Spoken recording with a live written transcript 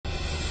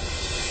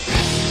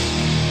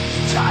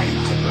time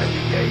to play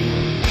the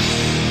game.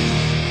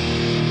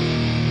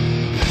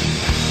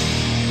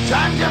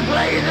 Time to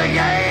play the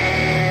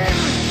game.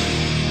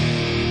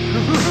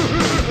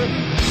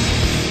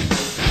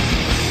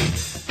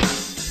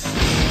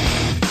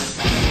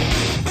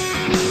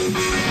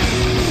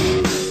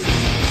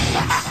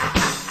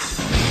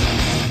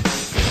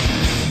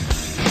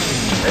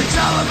 It's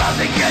all about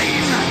the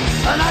game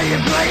and how you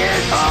play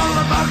it. All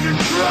about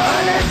control.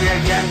 And if you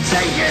can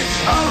take it,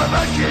 all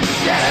about your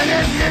debt.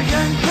 And if you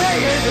can pay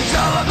it, it's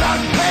all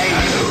about pain.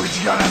 And who's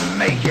gonna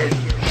make it?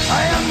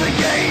 I am the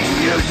game,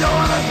 you don't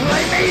wanna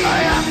play me.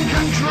 I am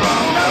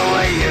control, no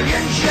way you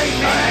can shake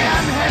me. I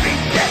am heavy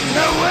debt,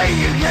 no way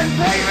you can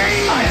pay me.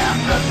 I am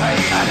the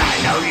pain, and I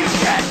know you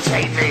can't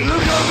take me.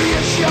 Look over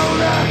your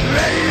shoulder,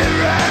 ready to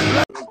run.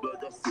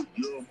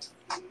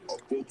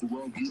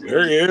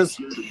 There he is.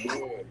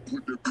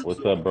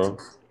 What's up, bro?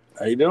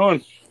 How you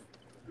doing?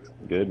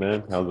 Good,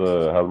 man. How's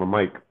my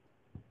mic?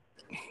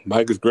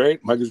 Mike is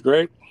great. Mike is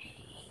great.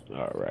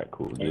 All right,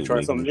 cool. You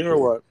trying something new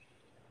or what?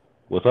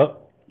 What's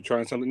up? You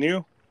trying something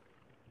new?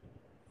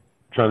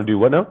 Trying to do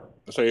what now?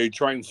 So you're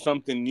trying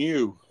something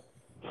new.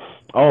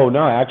 Oh,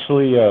 no,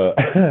 actually,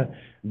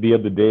 the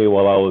other day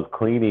while I was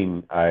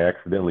cleaning, I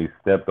accidentally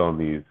stepped on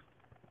these,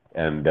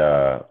 and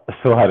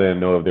so I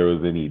didn't know if there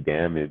was any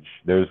damage.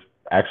 There's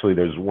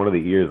one of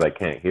the ears I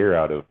can't hear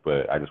out of,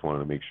 but I just wanted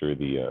to make sure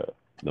the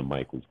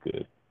mic was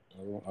good.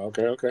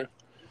 Okay.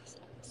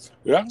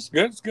 Yeah, it's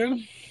good.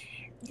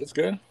 It's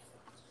good.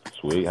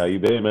 Sweet. How you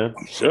been, man?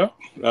 Sure.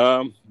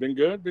 Been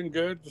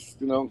good.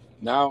 Just, now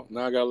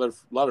I got a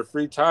lot of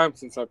free time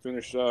since I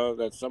finished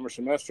that summer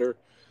semester.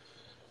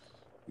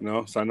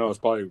 So I know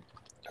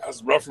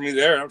that's rough for me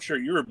there. I'm sure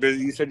you were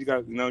busy. You said you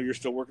got, you're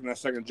still working that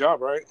second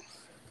job, right?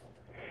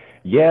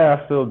 Yeah,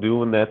 I'm still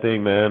doing that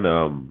thing,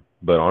 man.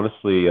 But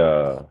honestly,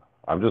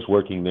 I'm just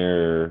working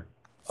there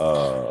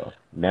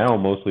now.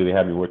 Mostly they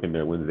have me working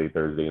there Wednesday,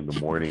 Thursday in the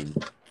morning,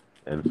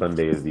 and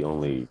Sunday is the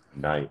only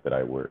night that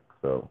I work.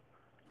 So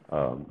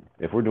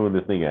if we're doing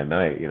this thing at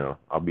night,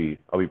 I'll be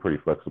pretty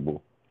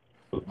flexible.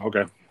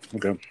 Okay.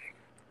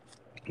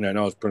 Yeah, I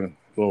know it's pretty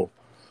a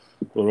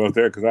little rough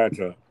there because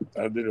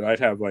I'd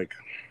have like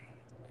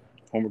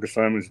homework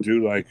assignments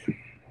due like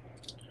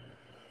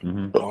I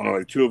don't know,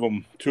 like two of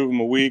them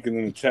a week, and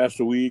then a test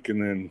a week,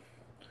 and then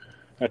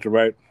have to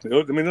write.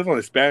 There's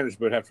only Spanish,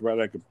 but have to write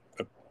like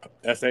an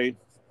essay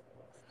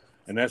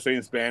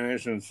in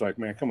Spanish, and it's like,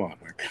 man, come on,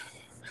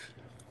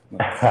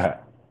 I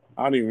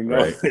don't even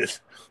know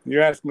this.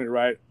 You're asking me to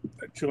write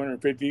a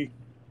 250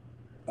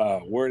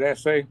 word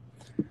essay.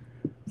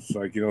 It's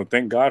like,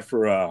 thank God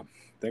for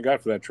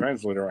that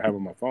translator I have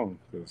on my phone,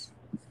 because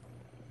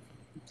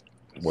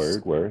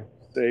Word.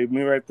 Saved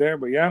me right there.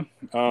 But yeah,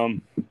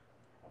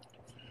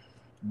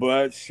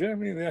 but shit,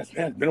 it's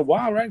been a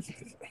while, right?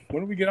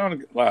 When did we get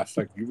on last?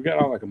 Like, we got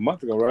on like a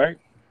month ago, right?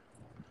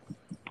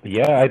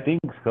 Yeah, I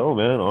think so,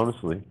 man.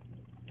 Honestly,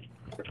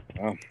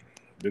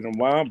 been a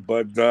while,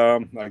 but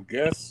I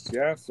guess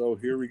yeah. So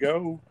here we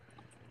go,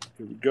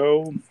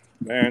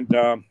 and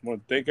I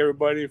want to thank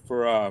everybody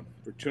for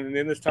tuning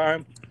in this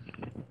time.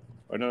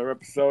 Another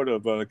episode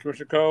of the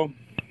Commissioner Co.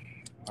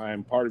 I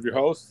am part of your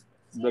host,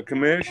 the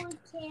Commish.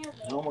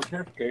 No more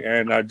camera. Okay,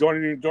 and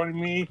joining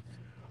me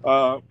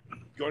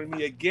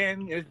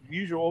again as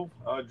usual,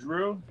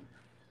 Drew.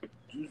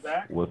 Drew's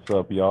back. What's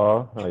up,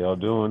 y'all? How y'all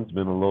doing? It's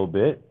been a little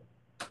bit.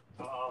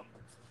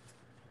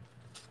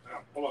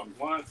 Hold on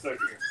 1 second.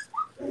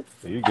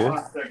 Are you good?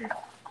 1 second.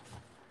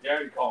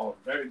 Daddy called.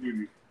 Daddy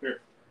duty. Here.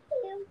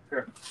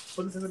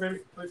 Put this in the baby,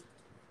 please.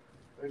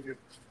 Thank you.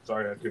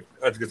 Sorry, I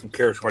had to get some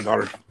carrots for my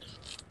daughter.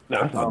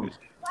 No,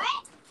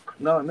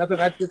 No, nothing.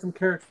 I had to get some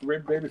carrots for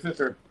baby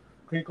sister.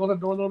 Can you close the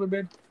door a little bit,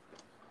 babe?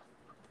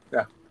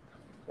 Yeah,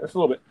 just a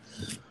little bit.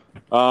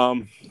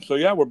 So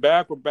yeah, we're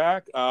back.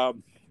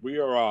 We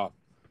are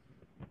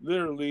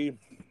literally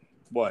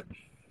what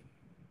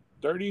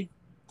 30,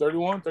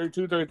 31,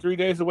 32, 33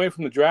 days away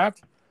from the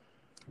draft.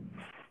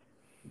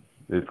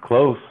 It's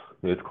close,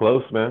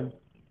 man.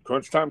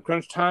 Crunch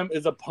time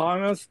is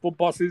upon us.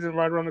 Football season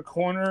right around the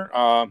corner.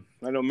 I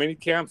know many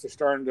camps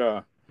are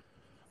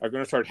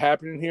going to start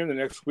happening here in the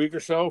next week or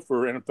so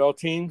for NFL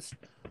teams.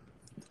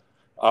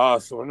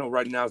 So I know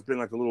right now it's been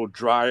like a little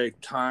dry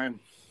time.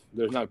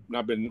 There's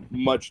not been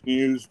much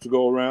news to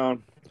go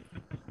around.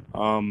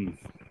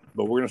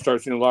 But we're going to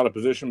start seeing a lot of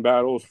position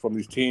battles from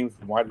these teams,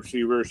 from wide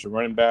receivers to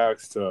running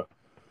backs to,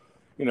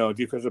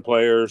 defensive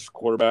players,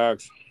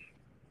 quarterbacks.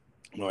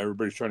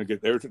 Everybody's trying to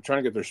get their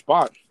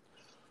spot.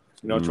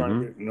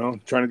 Trying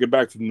to get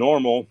back to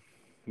normal,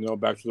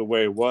 back to the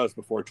way it was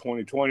before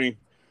 2020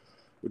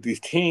 with these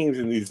teams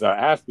and these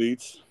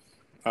athletes.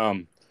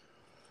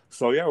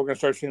 So yeah, we're gonna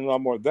start seeing a lot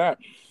more of that.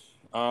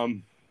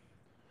 Have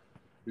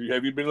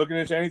you been looking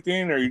into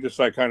anything, or are you just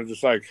like kind of?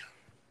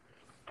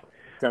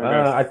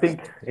 I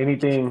think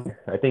anything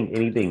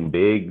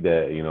big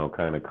that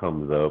kind of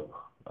comes up,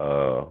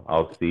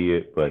 I'll see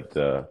it. But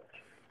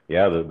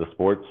yeah, the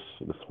sports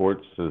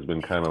has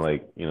been kind of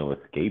like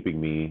escaping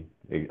me.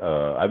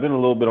 I've been a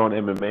little bit on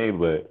MMA,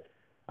 but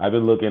I've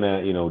been looking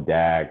at,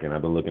 Dak, and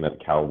I've been looking at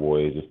the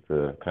Cowboys just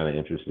to kind of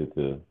interested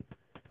to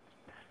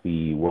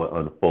see what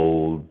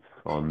unfolds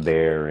on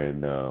there,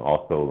 and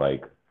also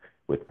like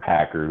with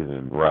Packers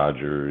and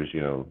Rodgers,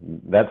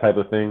 that type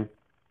of thing.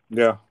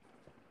 Yeah.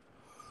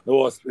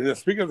 Well,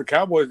 speaking of the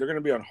Cowboys, they're going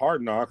to be on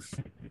Hard Knocks.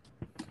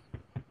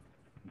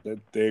 That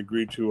they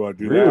agreed to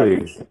do Really?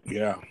 that.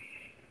 Yeah.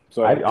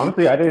 So I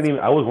honestly, I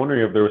was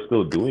wondering if they were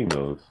still doing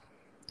those.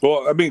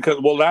 Well, I mean,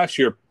 last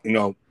year,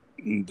 of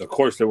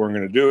course they weren't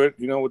going to do it,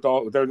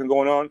 with everything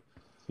going on.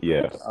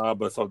 Yeah.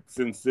 But so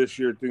since this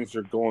year things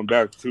are going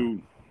back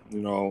to,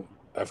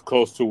 as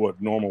close to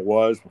what normal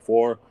was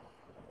before,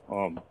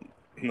 they're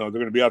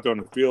going to be out there on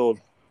the field.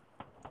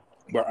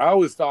 But I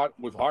always thought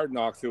with Hard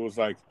Knocks, it was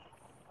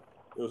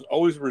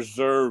always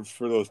reserved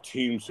for those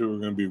teams who were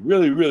going to be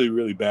really, really,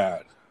 really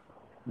bad.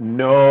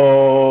 No.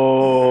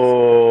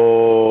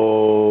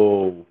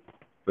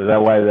 Is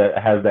that why that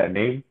has that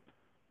name?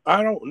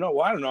 I don't know.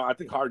 I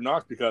think Hard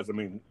Knocks because,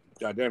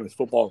 goddamn, it's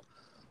football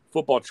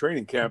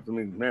training camp. I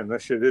mean, man,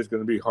 that shit is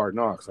going to be hard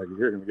knocks. Like,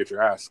 you're going to get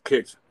your ass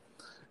kicked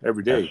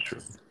every day. That's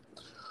true.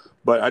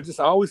 But I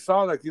always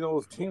saw,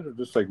 those teams are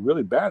just,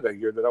 really bad that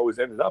year that always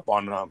ended up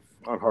on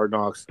Hard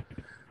Knocks. I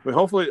mean,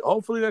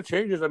 hopefully that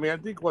changes. I mean, I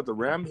think, the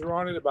Rams are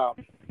on it about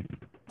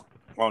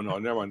 – oh, no,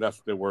 never mind.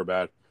 They were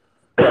bad.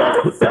 They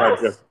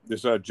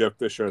had Jeff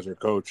Fisher as their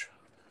coach.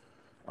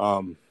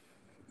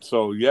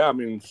 So, yeah,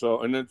 and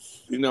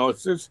it's,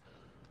 it's just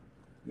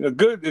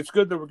good. It's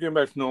good that we're getting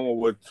back to normal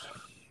with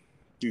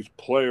these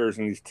players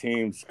and these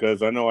teams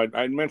because I know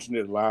I mentioned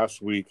it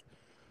last week.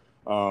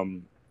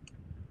 I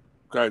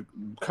kind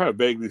of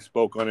vaguely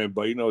spoke on it,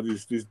 but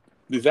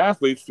these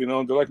athletes, they're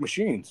like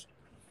machines.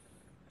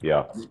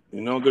 Yeah.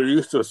 They're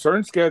used to a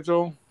certain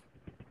schedule,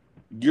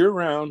 year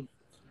round.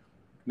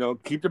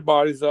 Keep their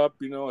bodies up.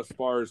 As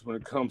far as when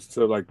it comes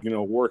to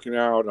working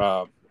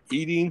out,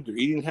 eating, their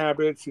eating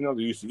habits. They're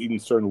used to eating a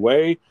certain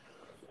way,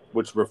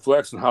 which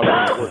reflects on how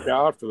they're going to work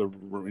out for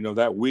the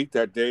that week,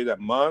 that day, that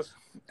month.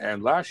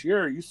 And last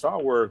year, you saw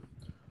where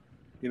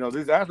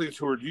these athletes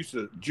who were used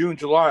to June,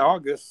 July,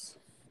 August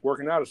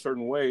working out a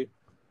certain way,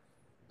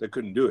 they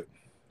couldn't do it.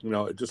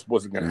 It just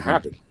wasn't going to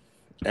happen.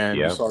 And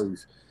you saw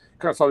these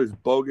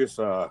bogus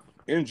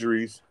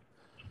injuries.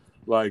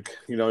 Like,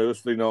 it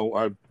was,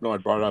 I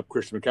brought up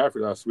Christian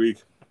McCaffrey last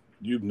week.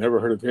 You've never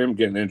heard of him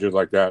getting injured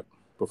like that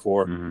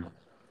before. Mm-hmm.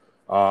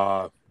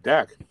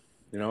 Dak,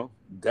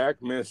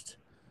 Dak missed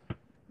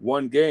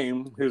one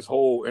game his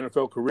whole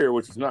NFL career,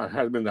 which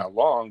hasn't been that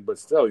long, but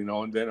still,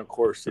 and then of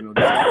course, they're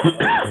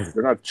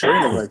not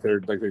training like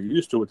they're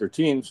used to with their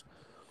teams.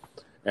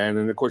 And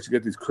then of course you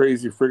get these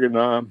crazy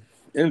friggin'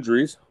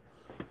 injuries.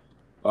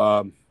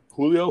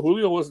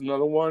 Julio was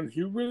another one.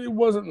 He really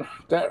wasn't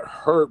that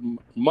hurt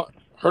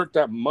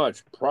that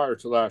much prior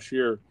to last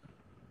year,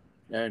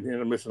 and he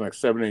ended up missing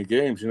 7-8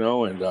 games,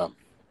 and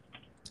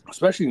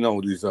especially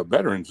these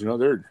veterans,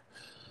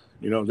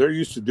 they're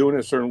used to doing it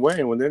a certain way,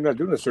 and when they're not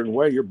doing it a certain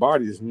way, your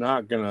body is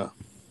not gonna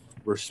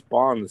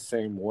respond the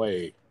same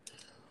way.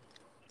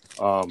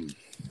 So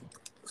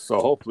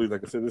hopefully,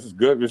 like I said, this is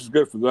good. This is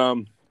good for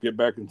them. Get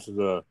back into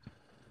the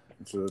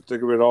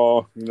thick of it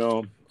all,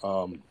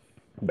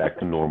 Back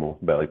to normal,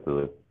 back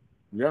to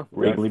the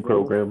weekly yeah.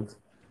 programs.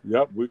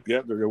 Yep,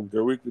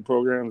 their weekly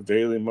programs,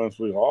 daily,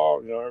 monthly,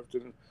 all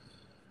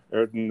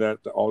everything that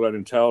all that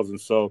entails,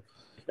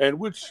 and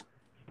which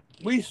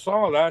we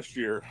saw last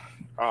year,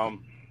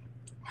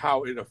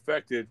 how it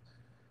affected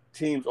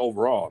teams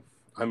overall.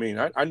 I mean,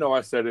 I know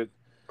I said it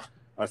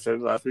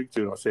last week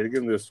too. I'll say it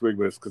again this week,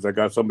 but it's because I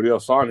got somebody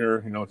else on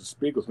here, to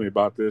speak with me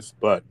about this.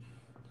 But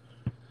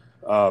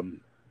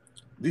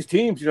these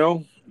teams,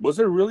 was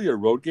there really a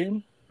road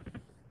game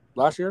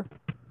last year?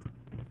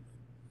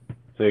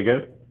 Say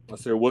again? I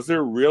said, was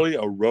there really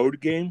a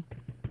road game?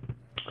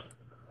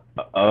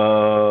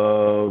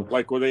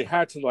 Where they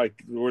had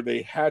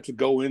to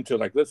go into,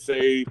 let's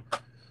say,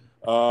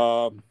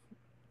 I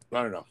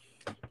don't know,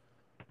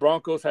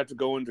 Broncos had to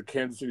go into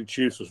Kansas City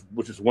Chiefs,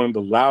 which is one of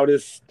the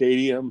loudest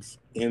stadiums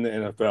in the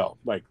NFL.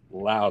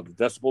 Loud, the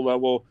decibel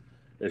level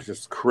is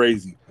just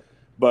crazy.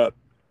 But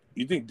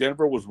you think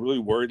Denver was really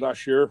worried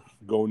last year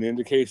going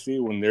into KC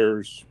when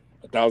there's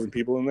 1,000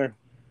 people in there?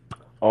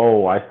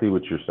 Oh, I see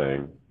what you're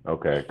saying.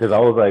 Okay, because I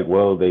was like,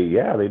 well, they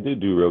did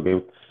do real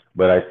games,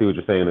 but I see what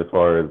you're saying as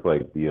far as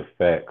the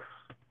effects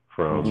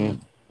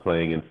from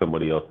playing in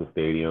somebody else's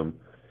stadium.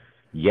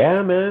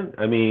 Yeah, man.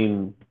 I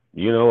mean,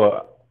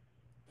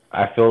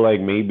 I feel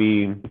like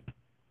maybe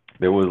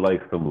there was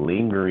some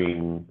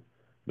lingering.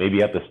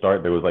 Maybe at the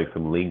start there was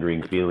some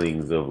lingering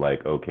feelings of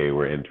okay,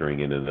 we're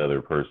entering in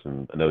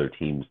another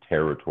team's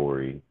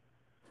territory.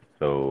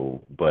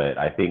 So, but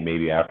I think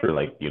maybe after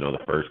the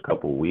first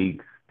couple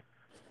weeks,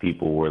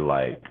 people were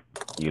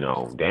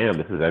damn,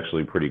 this is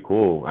actually pretty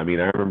cool. I mean,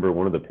 I remember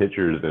one of the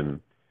pitchers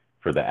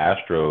for the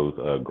Astros,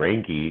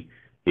 Greinke,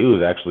 he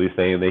was actually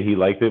saying that he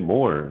liked it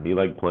more. He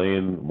liked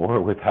playing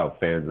more without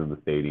fans in the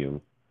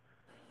stadium.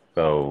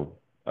 So,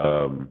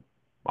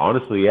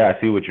 honestly, yeah, I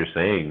see what you're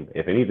saying.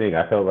 If anything,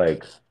 I felt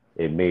like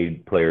it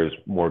made players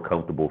more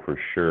comfortable for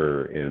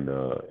sure in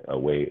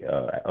away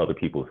other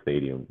people's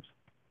stadiums.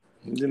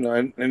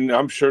 And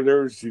I'm sure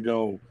there's,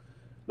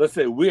 let's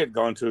say we had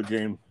gone to a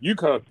game, you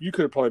could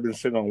have probably been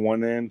sitting on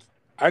one end,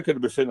 I could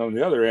have been sitting on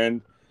the other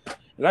end,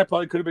 and I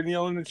probably could have been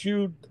yelling at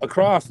you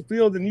across the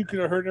field, and you could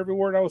have heard every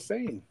word I was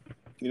saying.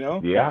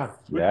 Yeah,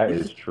 that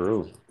is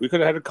true. We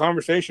could have had a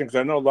conversation, because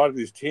I know a lot of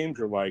these teams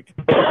are like,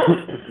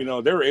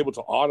 they were able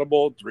to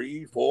audible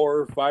 3,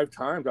 4, 5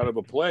 times out of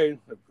a play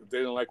if they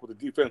didn't like what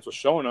the defense was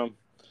showing them.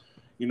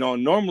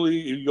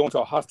 Normally if you go into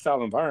a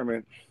hostile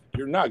environment,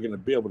 you're not going to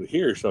be able to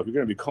hear yourself. You're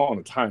going to be calling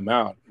a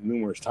timeout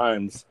numerous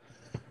times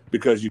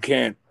because you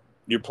can't.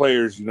 Your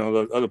players,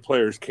 the other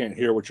players can't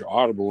hear what you're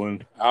audible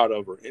and out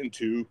of or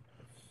into.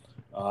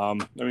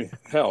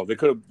 Hell,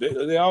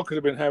 they all could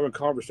have been having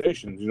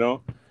conversations,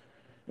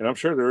 and I'm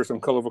sure there were some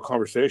colorful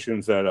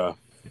conversations that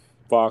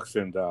Fox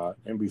and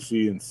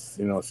NBC and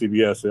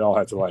CBS, they all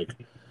had to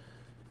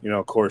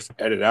of course,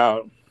 edit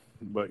out.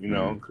 But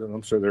cause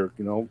I'm sure they're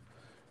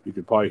you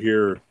could probably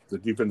hear the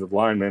defensive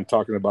lineman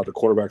talking about the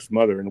quarterback's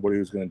mother and what he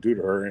was going to do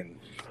to her, and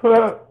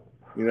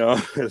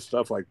and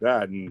stuff like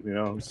that,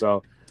 and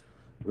so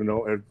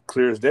it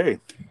clear as day.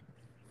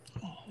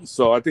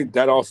 So I think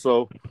that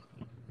also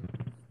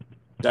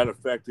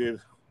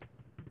affected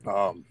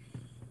the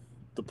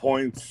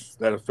points,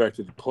 that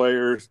affected the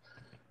players,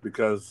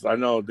 because I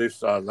know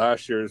this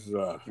last year's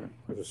a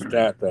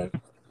stat that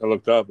I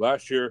looked up.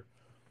 Last year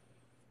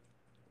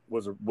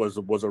was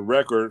a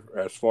record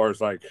as far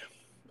as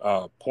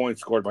points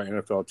scored by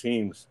NFL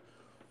teams.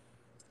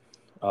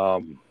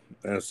 And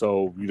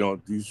so,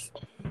 these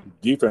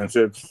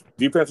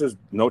defenses,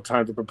 no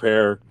time to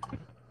prepare,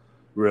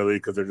 really,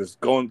 because they're just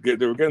they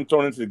were getting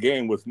thrown into the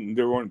game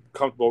they weren't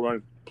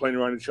comfortable playing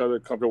around each other,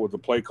 comfortable with the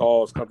play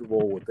calls,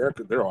 comfortable with their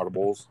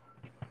audibles.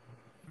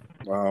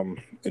 And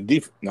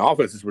the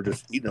offenses were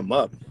just eating them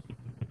up.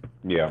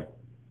 Yeah.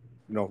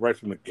 Right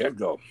from the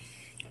get-go.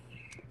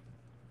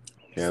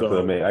 Yeah,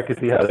 so I can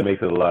see how that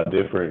makes it a lot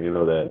different.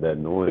 That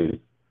noise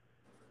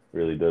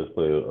really does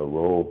play a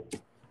role.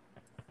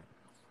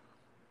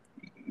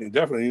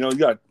 Definitely, you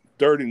got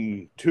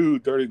 32,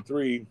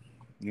 33,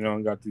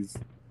 and got the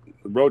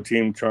road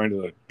team trying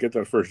to get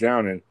that first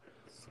down, and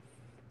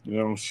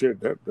shit,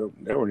 they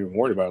weren't even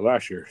worried about it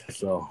last year.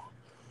 So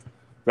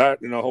that,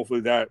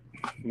 hopefully that,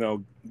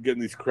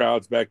 getting these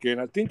crowds back in.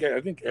 I think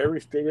every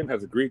stadium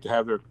has agreed to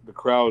have the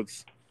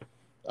crowds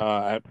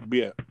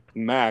be at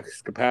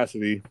max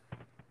capacity.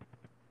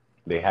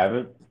 They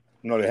haven't?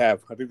 No, they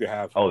have. I think they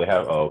have. Oh, they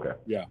have. Oh, okay.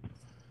 Yeah,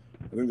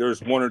 I think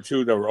there's 1 or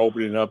 2 that were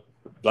opening up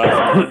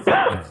last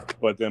month,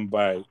 but then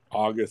by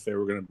August they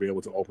were going to be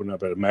able to open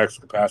up at a max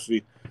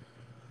capacity.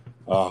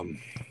 No,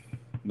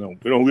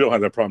 we don't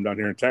have that problem down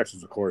here in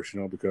Texas, of course,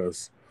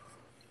 because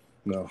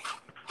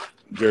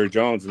Jerry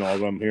Jones and all of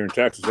them here in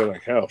Texas, they're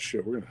like, hell,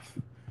 shit, we're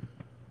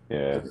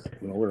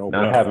gonna open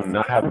up.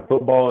 Not having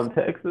football in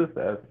Texas,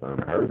 that's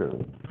unheard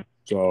of.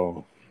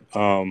 So,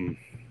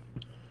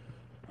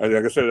 like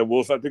I said, I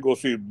think we'll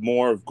see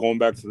more of going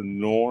back to the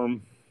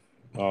norm.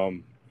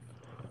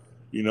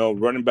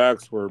 Running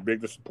backs were a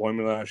big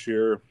disappointment last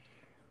year.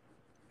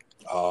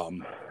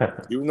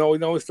 Even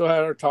though we still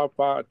had our top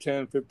 5,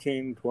 10,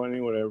 15, 20,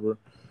 whatever.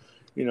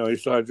 You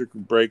still had your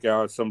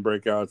breakouts. Some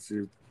breakouts,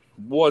 it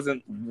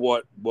wasn't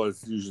what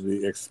was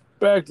usually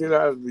expected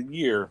out of the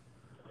year.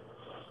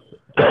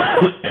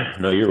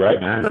 No, you're right,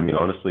 man. I mean,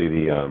 honestly,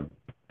 the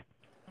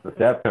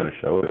stats kind of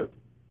show it.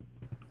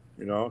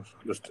 The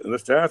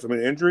stats. I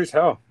mean, injuries,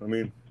 hell. I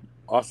mean,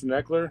 Austin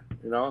Eckler,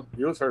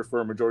 he was hurt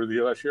for a majority of the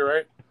year last year,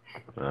 right?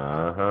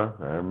 I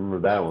remember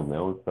that one.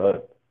 That was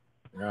tough.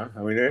 Yeah,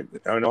 I mean,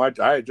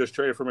 I had just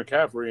traded for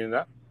McCaffrey, and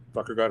that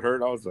fucker got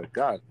hurt. I was like,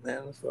 God,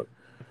 man, this fuck.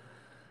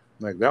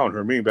 Like, that one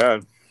hurt me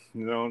bad,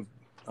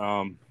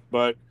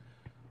 But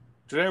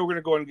today we're going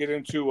to go ahead and get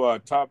into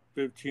top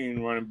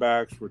 15 running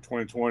backs for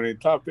 2020,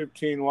 top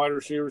 15 wide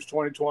receivers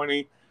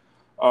 2020.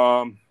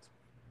 Go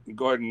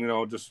ahead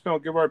and, just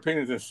give our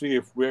opinions and see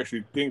if we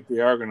actually think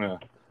they are going to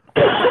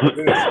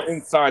finish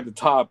inside the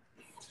top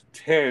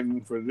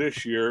 10 for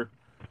this year,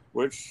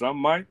 which some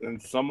might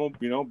and some will,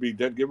 be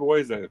dead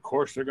giveaways that, of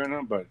course, they're going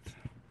to, but,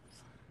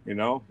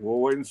 we'll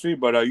wait and see.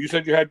 But you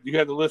said you had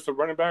the list of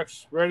running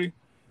backs ready?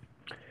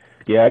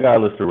 Yeah, I got a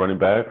list of running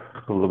backs,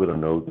 a little bit of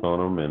notes on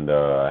them, and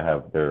I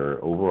have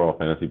their overall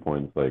fantasy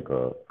points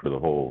for the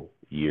whole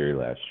year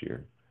last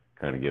year.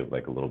 Kind of give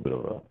a little bit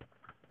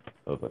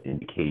of an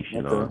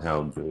indication on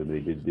how good they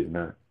did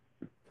not.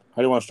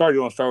 How do you want to start?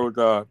 You want to start with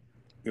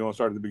you want to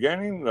start at the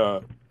beginning,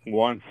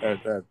 one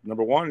at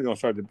number 1? You want to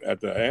start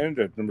at the end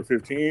at number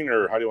 15,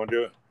 or how do you want to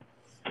do it?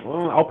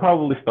 Well, I'll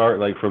probably start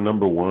from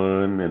number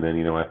 1, and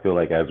then I feel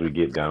like as we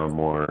get down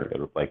more,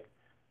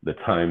 the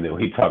time that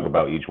we talk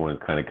about each one is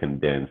kind of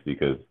condensed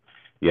because,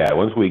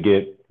 once we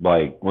get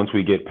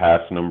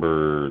past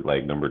number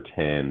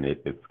 10,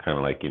 it's kind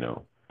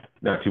of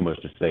not too much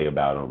to say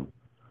about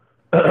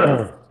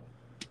them.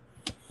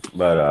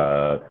 But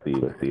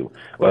let's see.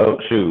 Well,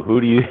 shoot,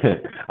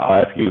 I'll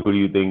ask you, who do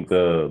you think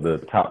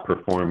the top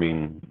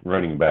performing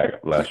running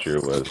back last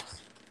year was?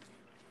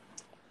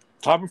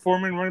 Top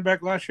performing running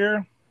back last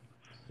year.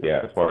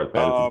 Yeah, as far as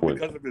fantasy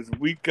points. Because of his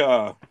week,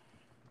 I'll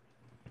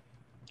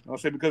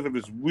say because of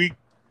his week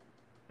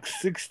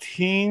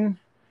 16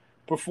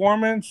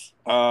 performance,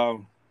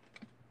 Alvin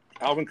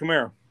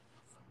Kamara.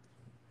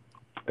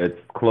 It's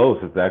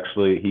close.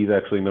 He's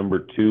actually number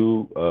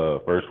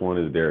 2. First one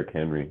is Derrick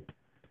Henry.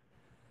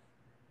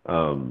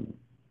 Okay.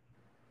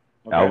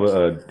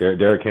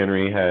 Derrick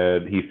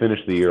Henry he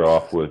finished the year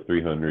off with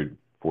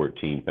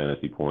 314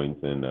 fantasy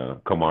points, and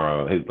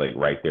Kamara is like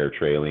right there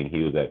trailing.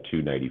 He was at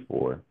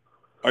 294.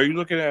 Are you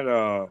looking at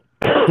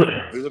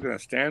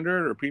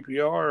standard or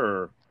PPR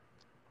or?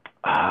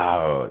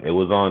 It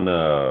was on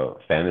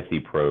Fantasy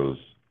Pros,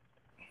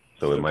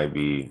 so it might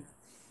be,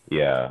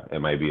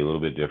 it might be a little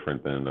bit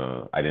different than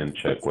I didn't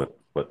check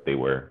what they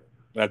were.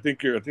 I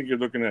think you're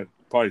looking at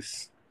probably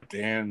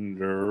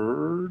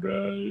standard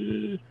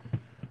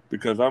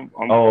because I'm.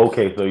 Oh,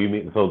 okay. So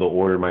the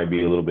order might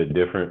be a little bit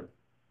different.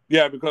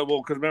 Yeah, because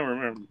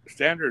remember,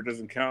 standard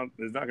doesn't count.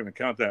 It's not going to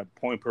count that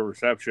point per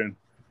reception.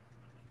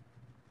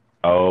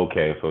 Oh,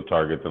 okay. So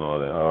targets and all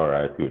that. All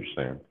right, I see what you're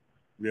saying.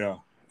 Yeah.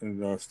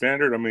 And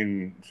standard,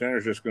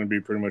 standard's just going to be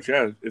pretty much,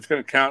 it's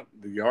going to count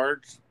the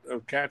yards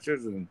of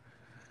catches and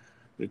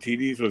the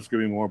TDs, so it's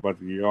going to be more about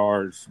the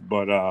yards.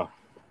 But I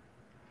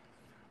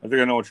think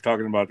I know what you're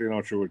talking about. I think I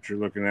know what you're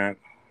looking at.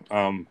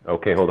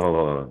 Okay, hold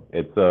on.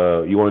 It's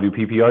you want to do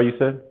PPR? You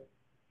said.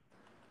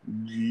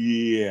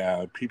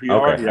 Yeah,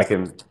 PPR. Okay, yeah.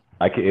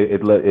 I can.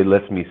 It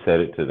lets me set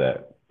it to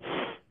that.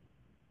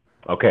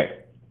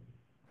 Okay.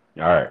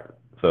 All right.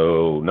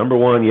 So number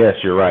 1,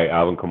 yes, you're right,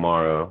 Alvin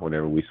Kamara.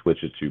 Whenever we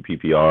switch it to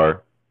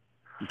PPR,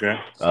 okay.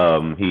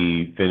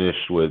 He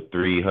finished with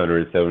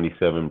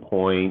 377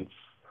 points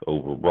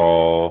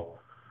overall.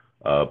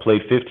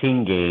 Played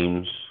 15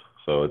 games,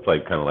 so it's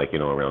like kind of like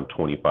around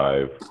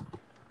 25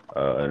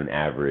 an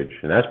average,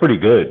 and that's pretty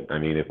good. I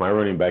mean, if my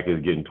running back is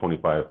getting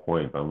 25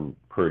 points, I'm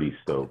pretty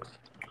stoked.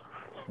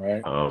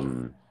 Right.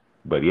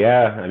 But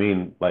yeah, I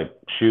mean, like,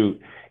 shoot,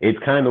 it's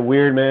kind of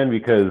weird, man,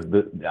 because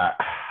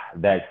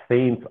that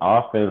Saints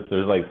offense,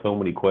 there's like so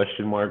many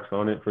question marks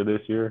on it for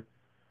this year.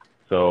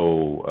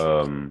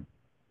 So,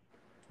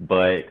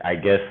 but I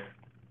guess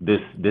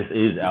this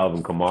is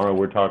Alvin Kamara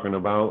we're talking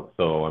about.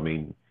 So, I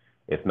mean,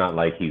 it's not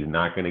like he's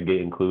not going to get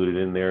included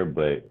in there,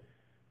 but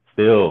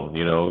still,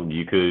 you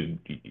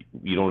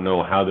don't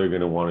know how they're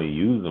going to want to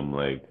use him.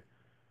 Like,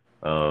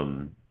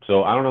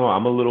 so I don't know.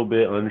 I'm a little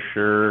bit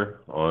unsure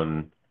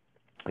on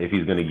if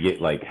he's going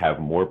to have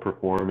more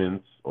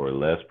performance or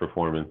less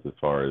performance as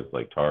far as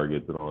like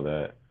targets and all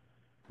that.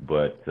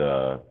 But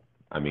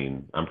I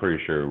mean, I'm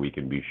pretty sure we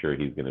can be sure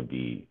he's going to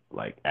be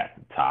like at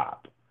the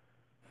top,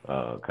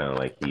 kind of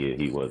like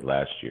he was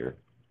last year.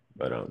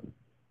 But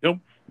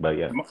but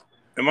yeah,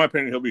 in my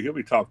opinion, he'll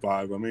be top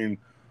 5. I mean,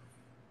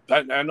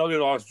 I know they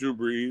lost Drew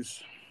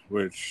Brees,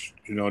 which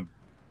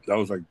that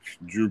was like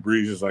Drew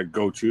Brees is like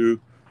go-to.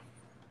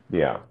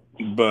 Yeah.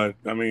 But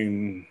I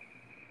mean,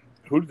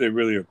 who did they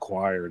really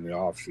acquire in the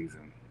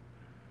offseason?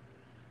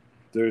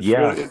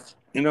 Really,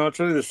 it's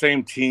really the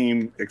same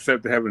team,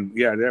 except they haven't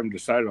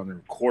decided on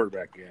their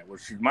quarterback yet.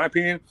 Which, in my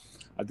opinion,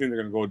 I think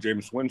they're going to go with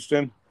Jameis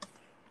Winston.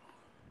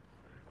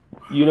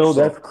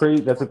 That's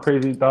crazy. That's a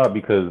crazy thought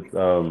because,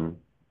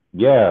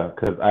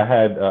 because I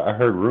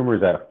heard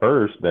rumors at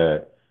first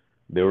that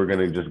they were going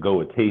to just go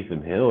with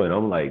Taysom Hill, and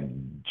I'm like,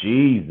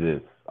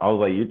 Jesus. I was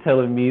like, you're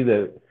telling me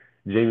that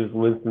Jameis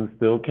Winston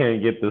still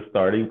can't get the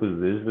starting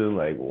position?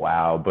 Like,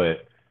 wow.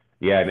 But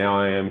yeah, now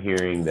I am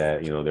hearing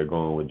that they're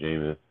going with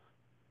Jameis.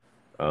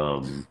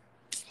 I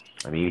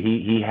mean,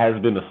 he has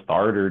been a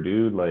starter,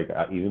 dude. Like,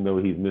 even though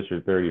he's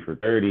Mr. 30 for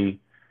 30,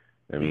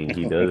 I mean,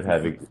 he does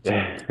have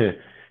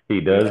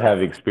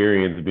have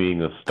experience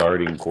being a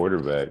starting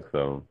quarterback.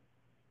 So,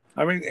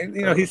 I mean,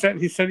 he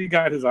said he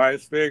got his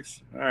eyes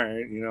fixed. All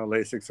right,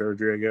 LASIK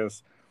surgery, I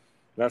guess.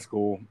 That's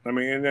cool. I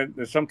mean, and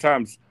then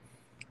sometimes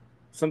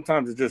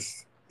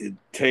it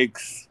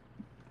takes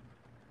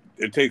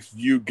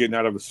you getting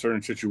out of a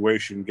certain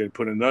situation, getting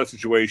put in another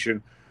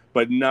situation,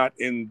 but not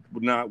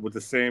with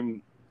the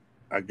same,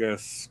 I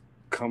guess,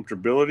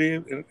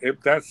 comfortability.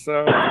 If that's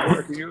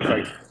what you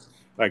use,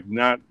 like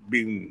not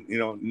being,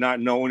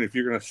 not knowing if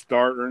you're going to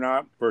start or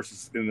not,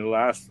 versus in the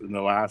last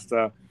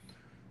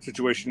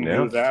situation he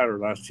was at, or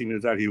last team he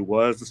was at, he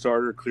was the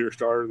starter, clear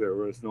starter. There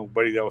was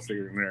nobody else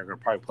they're going to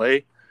probably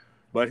play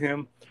but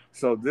him.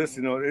 So this,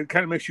 it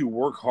kind of makes you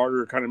work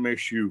harder. It kind of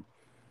makes you,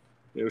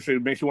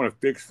 it makes you want to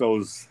fix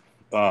those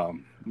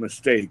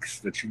mistakes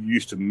that you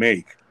used to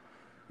make.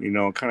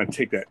 Kind of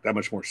take that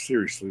much more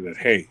seriously. That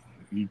hey,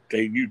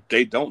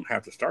 they don't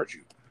have to start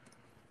you.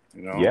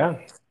 Yeah,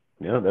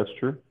 that's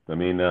true. I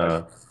mean,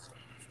 I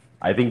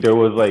think there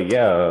was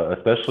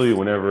especially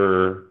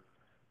whenever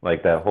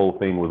like that whole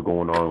thing was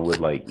going on with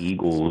like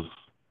Eagles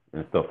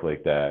and stuff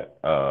like that,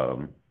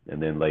 and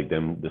then like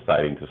them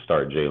deciding to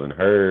start Jalen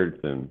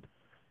Hurts and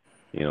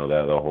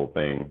that the whole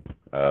thing.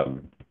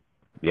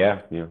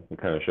 It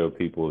kind of showed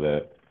people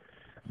that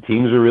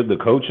teams the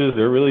coaches,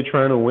 they're really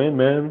trying to win,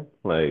 man.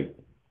 Like,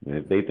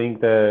 if they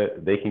think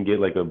that they can get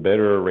like a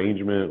better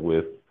arrangement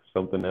with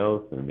something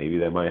else, and maybe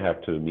that might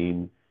have to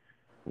mean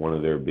one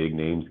of their big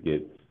names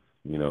gets,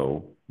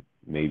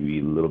 maybe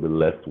a little bit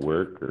less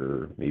work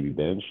or maybe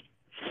benched.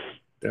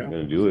 Yeah. I'm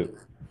gonna do it.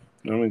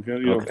 I mean,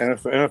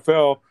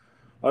 NFL.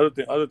 Other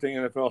thing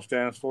NFL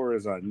stands for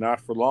is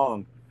not for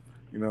long.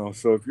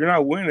 So if you're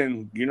not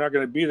winning, you're not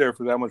going to be there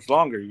for that much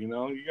longer. You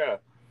gotta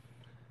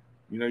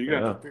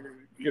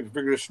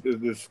figure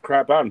this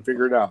crap out and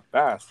figure it out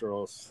fast, or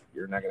else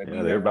you're not going to be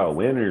there. They're about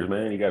winners,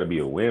 man. You got to be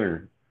a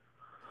winner.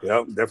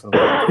 Yep, definitely.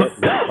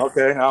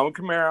 Okay, Alvin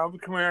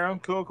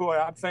Kamara. Cool.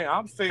 I'm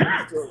saying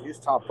he's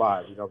top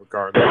 5,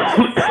 regardless.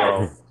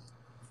 So.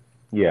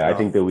 Yeah, I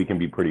think that we can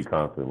be pretty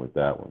confident with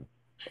that one.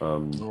 All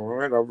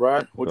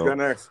right. What you got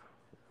next?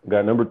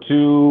 Got number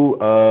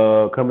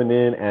 2 coming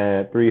in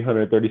at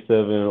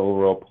 337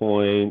 overall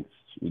points.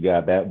 We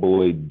got that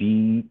boy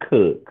D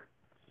Cook.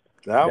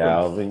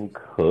 Dalvin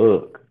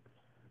Cook.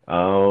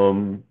 I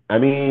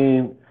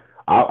mean,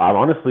 I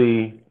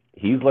honestly,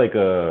 he's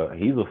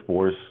a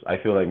force. I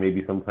feel like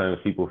maybe sometimes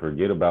people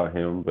forget about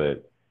him,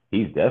 but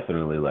he's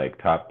definitely like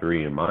top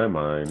 3 in my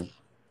mind.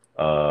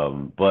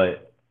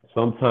 But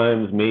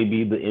sometimes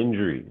maybe the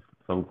injuries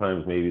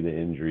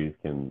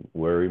can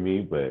worry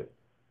me, but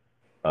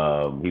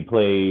he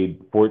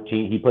played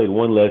 14. He played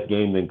one less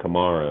game than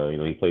Kamara.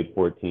 He played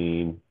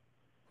 14,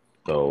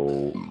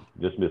 so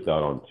just missed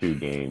out on 2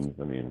 games.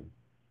 I mean,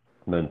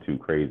 none too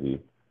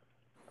crazy.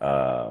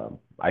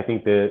 I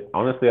think that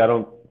honestly, I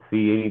don't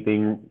see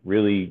anything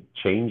really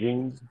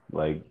changing.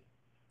 Like,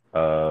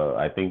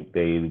 I think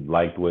they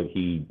liked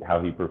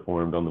how he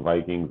performed on the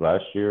Vikings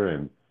last year,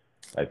 and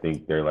I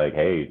think they're like,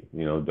 hey,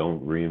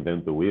 don't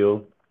reinvent the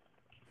wheel.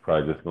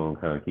 Probably just going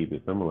to kind of keep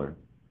it similar.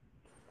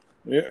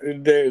 Yeah,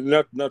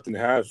 nothing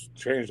has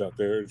changed out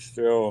there. It's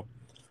still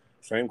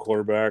same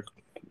quarterback.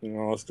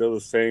 Still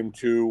the same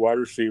 2 wide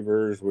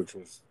receivers, which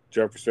was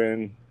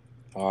Jefferson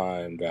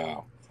and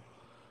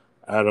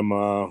Adam.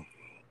 Oh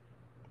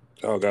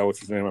God, what's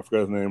his name? I forgot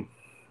his name.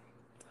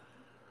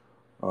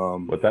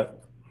 What's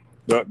that?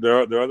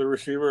 The other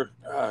receiver.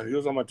 He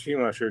was on my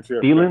team last year too.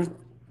 Thielen?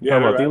 Yeah,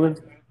 about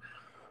Thielen?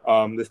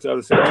 They still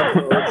have the same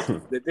coach.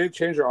 They did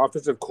change their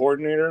offensive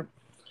coordinator,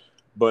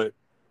 but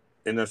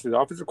the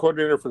offensive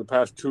coordinator for the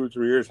past 2 or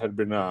 3 years had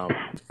been God,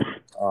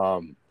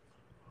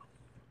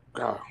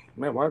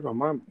 man, why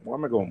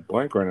am I going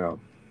blank right now?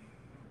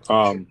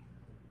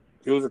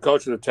 He was the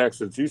coach of the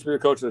Texans. He used to be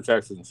the coach of the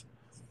Texans.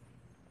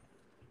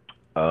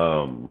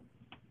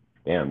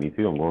 Yeah, me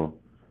too. I'm going.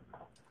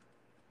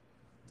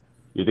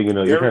 You're trying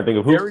to think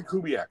of who? Gary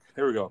Kubiak.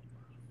 There we go.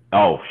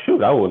 Oh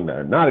shoot, I wouldn't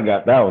not have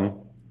got that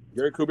one.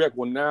 Gary Kubiak.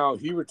 Well, now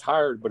he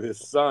retired, but his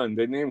son.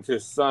 They named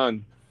his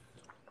son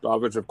the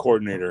offensive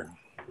coordinator.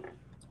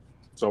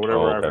 So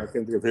whatever, I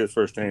can't think of his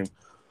first name.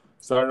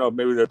 So I don't know.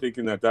 Maybe they're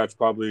thinking that's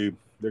probably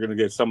they're going to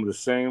get some of the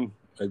same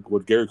like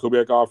what Gary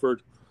Kubiak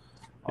offered.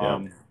 Yeah.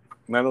 And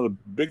I know the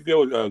big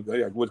deal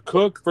with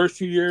Cook first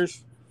 2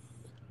 years,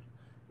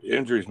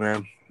 injuries,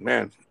 man,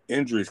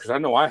 injuries. Because I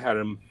know I had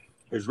him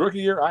his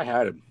rookie year. I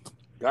had him.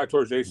 Guy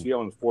tore his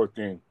ACL in the 4th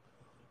game.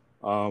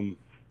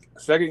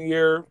 Second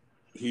year,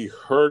 he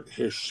hurt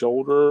his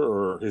shoulder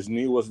or his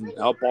knee wasn't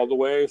up all the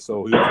way,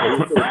 so he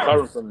was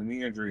recovering from the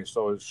knee injury.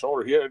 So his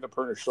shoulder, he ended up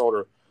hurting his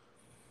shoulder.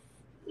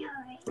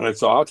 And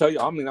so I'll tell you,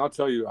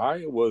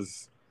 I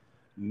was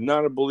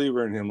not a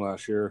believer in him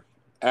last year.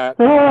 I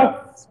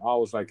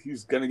was like,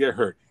 he's gonna get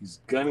hurt. He's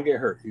gonna get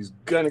hurt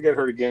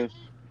again.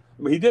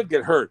 I mean, he did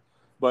get hurt,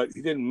 but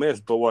he didn't miss.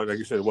 But what, like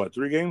you said,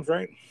 3 games,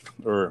 right?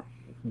 Or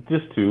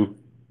just 2.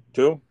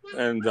 2,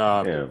 and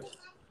yeah.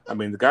 I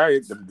mean, the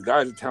guy's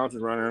a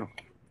talented runner.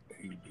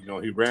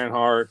 He ran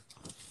hard.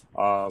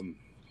 Barn,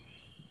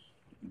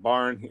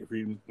 if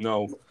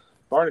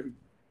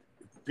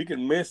he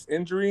can miss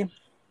injury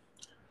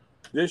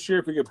this year,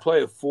 if he could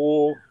play a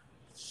full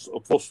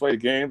slate of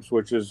games,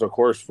 which is, of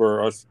course,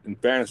 for us in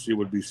fantasy,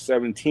 would be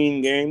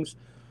 17 games.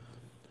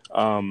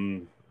 Or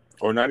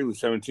not even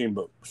 17,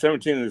 but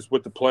 17 is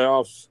with the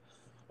playoffs.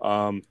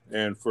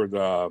 And for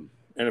the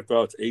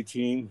NFL, it's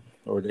 18,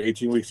 or the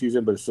 18-week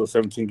season, but it's still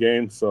 17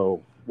 games,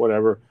 so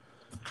whatever.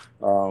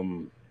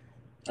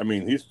 I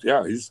mean, he's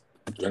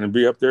going to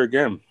be up there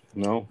again.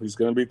 He's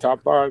going to be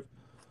top 5.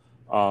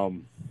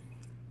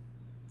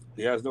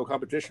 He has no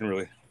competition,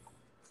 really.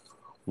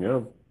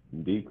 Yeah,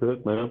 D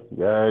Cook, man.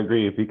 Yeah, I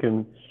agree. If he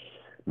can,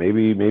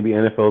 maybe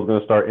NFL is going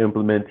to start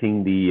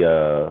implementing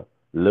the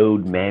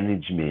load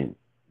management.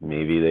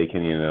 Maybe they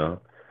can,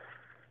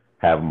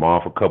 have him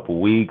off a couple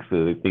weeks.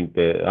 So they think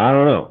that, I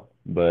don't know.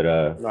 But,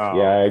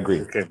 yeah, I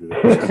agree. Can't do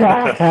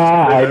that.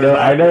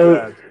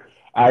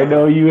 I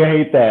know you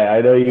hate that.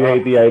 I know you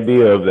hate the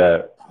idea of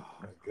that.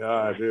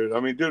 God, dude. I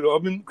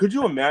mean, could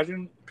you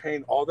imagine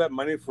paying all that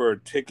money for a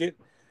ticket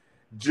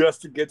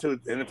just to get to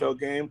the NFL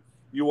game?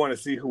 You want to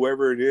see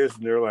whoever it is,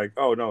 and they're like,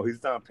 "Oh no,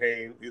 he's not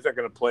paying. He's not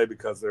going to play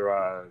because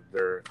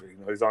they're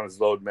he's on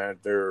his load, man.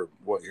 You're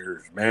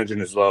managing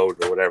his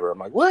load or whatever." I'm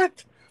like,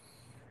 "What?"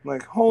 I'm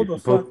like, hold the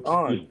fuck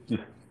on.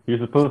 You're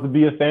supposed to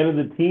be a fan of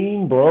the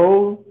team,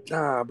 bro.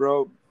 Nah,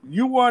 bro.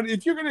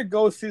 if you're gonna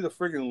go see the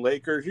friggin'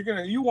 Lakers,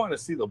 you want to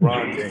see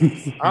LeBron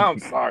James. I'm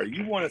sorry,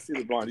 you want to see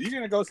LeBron. You're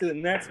gonna go see the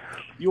Nets.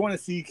 You want to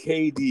see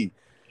KD.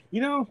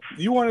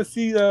 You want to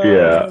see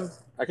Yeah.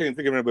 I can't even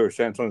think of anybody with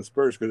San Antonio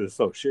Spurs because it's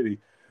so shitty.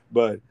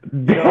 But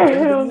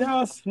anybody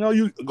else? No,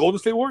 you Golden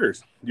State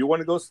Warriors. You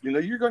want to go?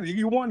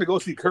 You want to go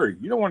see Curry.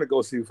 You don't want to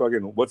go see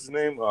fucking what's his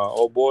name?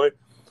 Old boy.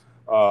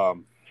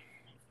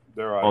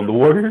 They're on the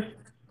Warriors.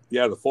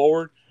 Yeah, the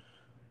forward.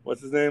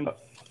 What's his name?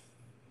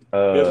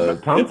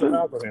 Thompson. He has a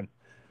mouth on him.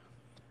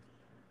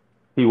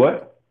 He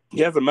what? He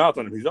has a mouth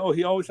on him.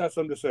 He always has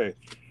something to say.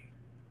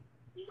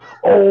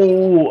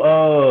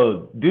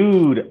 Oh,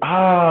 dude.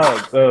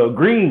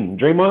 Green,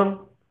 Draymond.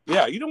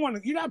 Yeah,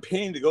 you're not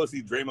paying to go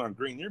see Draymond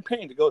Green. You're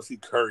paying to go see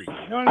Curry.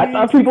 You know what I mean?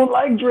 I thought people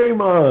like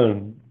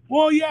Draymond.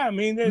 Well, yeah, I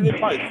mean they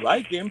probably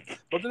like him,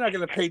 but they're not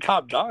going to pay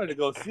top dollar to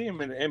go see him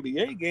in an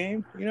NBA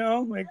game.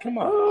 Come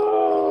on.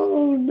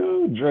 Oh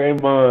no,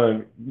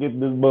 Draymond, get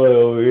this boy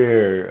over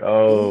here.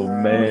 Oh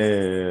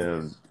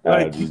man.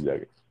 But I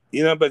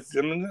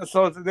mean,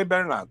 so they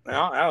better not.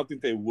 I don't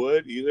think they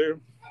would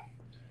either.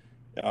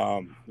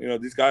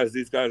 These guys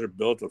are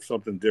built of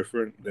something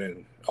different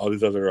than all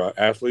these other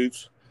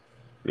athletes.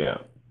 Yeah.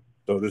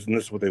 So this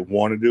is what they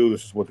want to do.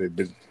 This is what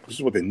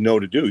they know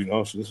to do.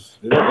 So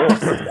they don't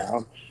sit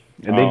down.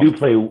 And they do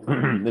play.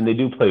 And they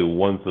do play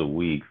once a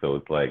week. So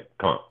it's like,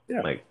 come on.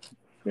 Yeah.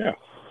 Yeah.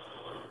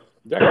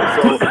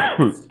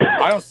 Exactly. So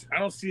I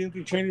don't see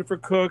anything changing for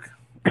Cook.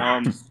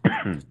 Probably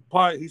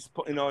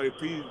if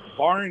he's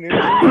barring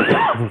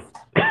injury,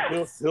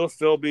 he'll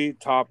still be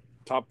top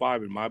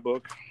 5 in my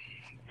book.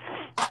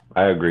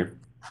 I agree.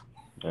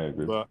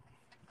 But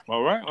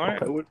all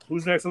right. Okay.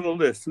 Who's next on the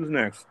list? Who's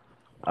next?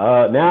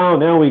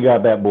 Now we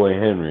got that boy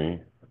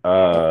Henry.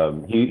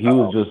 He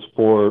was just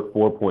 4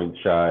 points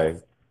shy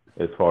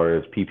as far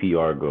as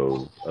PPR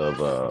goes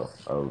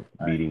of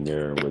beating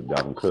there with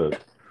Dalvin Cook.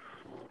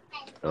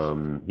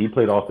 He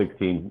played all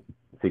 16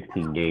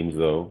 games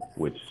though,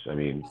 which I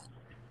mean,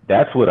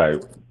 that's what I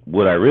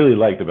really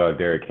liked about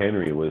Derrick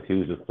Henry was he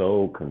was just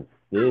so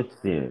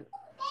consistent.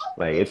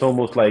 Like it's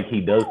almost like he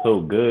does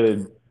so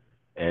good,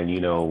 and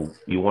you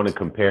want to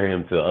compare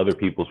him to other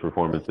people's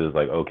performances.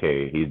 Like,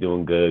 okay, he's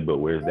doing good, but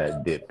where's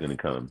that dip gonna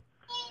come?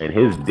 And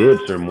his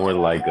dips are more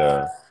like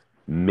a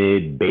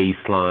mid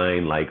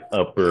baseline, like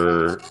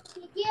upper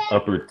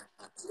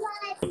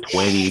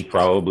 20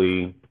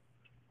 probably,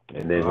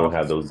 and then he'll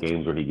have those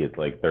games where he gets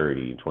like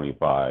 30,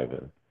 25.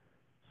 And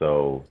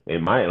so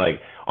it might,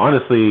 like,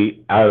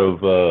 honestly, out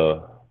of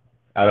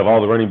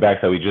all the running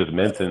backs that we just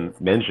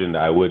mentioned,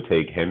 I would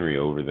take Henry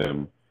over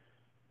them,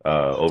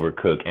 over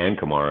Cook and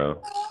Kamara,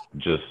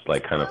 just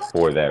like kind of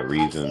for that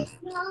reason.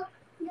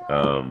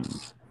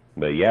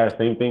 But yeah,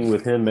 same thing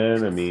with him,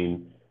 man. I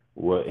mean,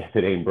 if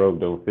it ain't broke,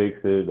 don't fix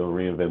it. Don't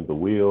reinvent the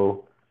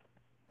wheel.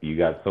 You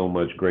got so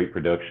much great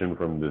production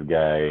from this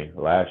guy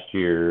last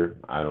year.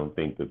 I don't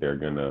think that they're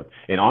gonna.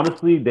 And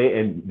honestly,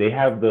 they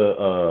have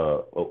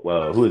the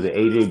who is it,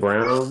 AJ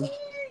Brown,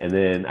 and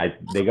then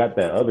they got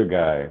that other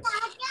guy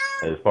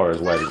as far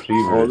as wide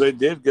receiver. Oh, they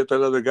did get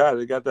that other guy.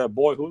 They got that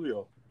boy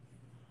Julio.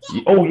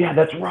 Oh yeah,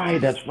 that's right.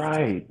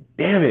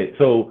 Damn it.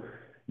 So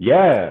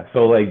yeah,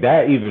 so like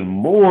that even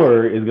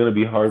more is gonna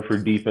be hard for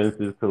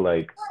defenses to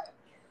like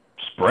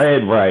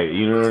spread right.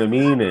 You know what I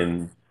mean?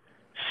 And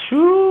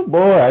shoot,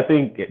 boy, I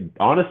think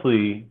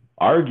honestly,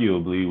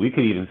 arguably, we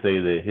could even say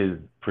that his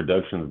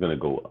production is gonna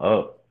go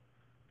up.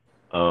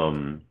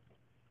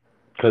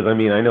 Because I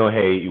mean, I know,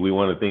 hey, we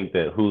want to think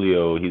that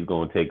Julio, he's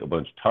going to take a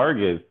bunch of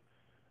targets,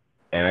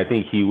 and I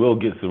think he will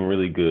get some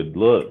really good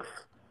looks.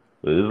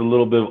 But this is a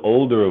little bit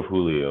older of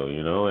Julio,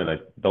 and I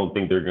don't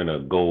think they're gonna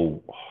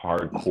go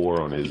hardcore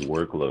on his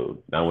workload.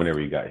 Not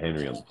whenever you got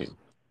Henry on the team.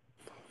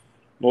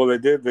 Well, they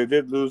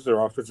did lose their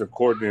offensive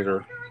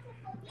coordinator,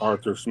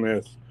 Arthur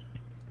Smith,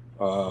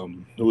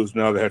 who is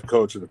now the head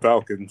coach of the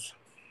Falcons.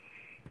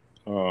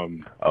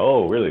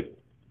 Oh, really?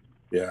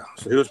 Yeah.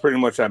 So he was pretty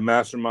much that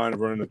mastermind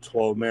of running the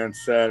 12-man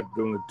set,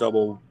 doing the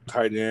double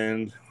tight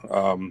end.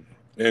 And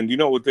you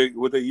know what they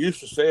used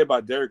to say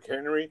about Derrick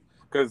Henry,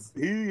 because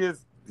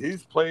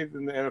he's played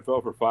in the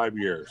NFL for 5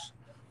 years.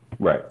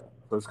 Right.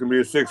 So it's going to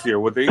be a 6th year.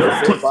 What they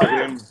used to say about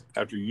him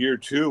after year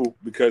 2,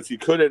 because he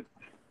couldn't,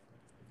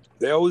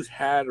 they always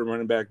had a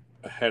running back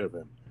ahead of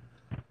him.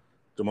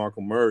 DeMarco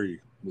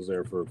Murray was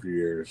there for a few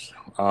years.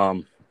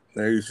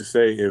 They used to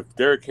say if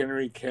Derrick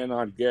Henry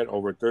cannot get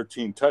over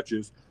 13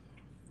 touches,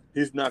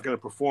 he's not going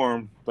to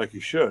perform like he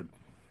should.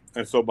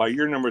 And so by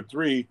year number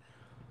 3,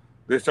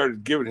 they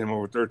started giving him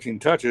over 13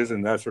 touches,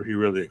 and that's where he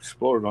really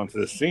exploded onto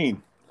the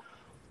scene.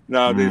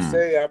 Now, they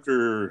say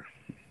after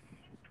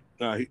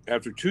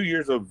 2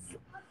 years of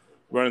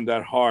running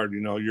that hard,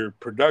 your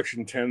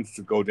production tends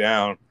to go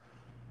down.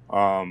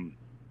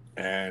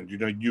 And,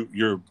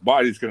 your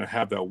body's going to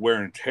have that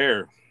wear and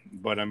tear.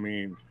 But, I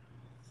mean,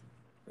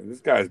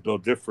 this guy's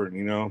built different,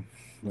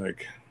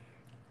 Like,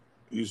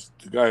 the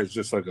guy is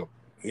just like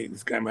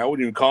this guy, man, I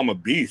wouldn't even call him a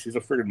beast. He's a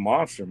freaking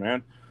monster,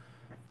 man.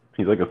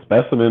 He's like a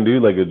specimen,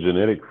 dude, like a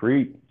genetic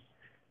freak.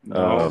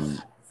 No.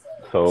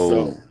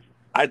 So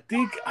I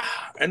think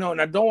I know,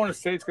 and I don't want to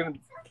say it's gonna.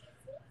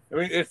 I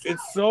mean,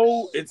 it's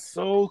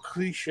so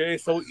cliche,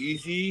 so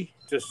easy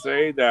to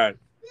say that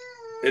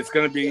it's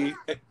gonna be.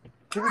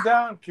 Keep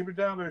it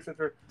down, baby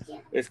sister.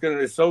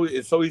 It's so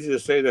easy to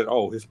say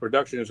that his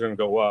production is gonna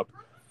go up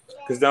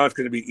because now it's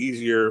gonna be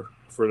easier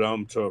for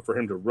him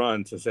to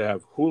run since they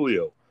have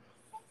Julio.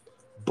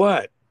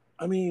 But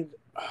I mean,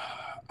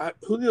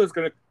 Julio is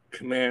gonna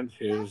command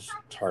his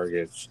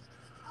targets.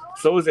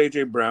 So is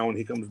AJ Brown when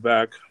he comes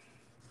back.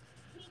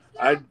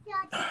 I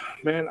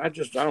man, I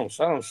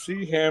don't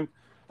see him.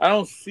 I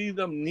don't see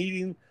them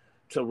needing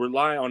to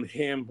rely on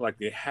him like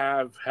they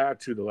have had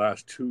to the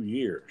last 2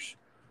 years.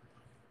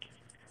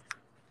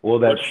 Well,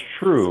 that's Which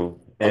true.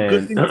 a good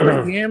And thing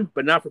for him,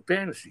 but not for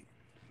fantasy.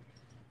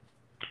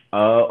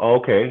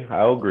 okay,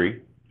 I'll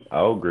agree.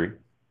 I'll agree.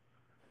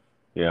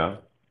 Yeah.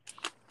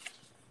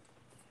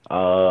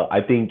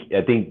 I think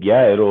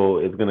yeah,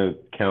 it's gonna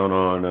count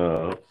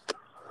on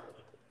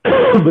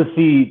but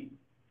see,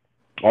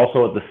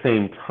 also at the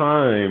same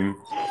time,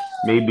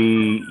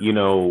 maybe,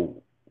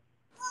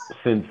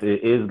 since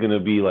it is gonna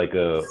be like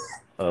a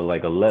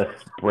less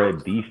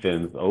spread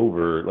defense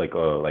over like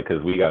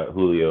because we got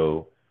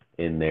Julio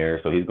in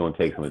there, so he's gonna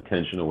take some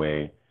attention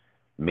away.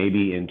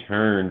 Maybe in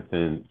turn,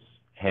 since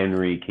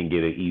Henry can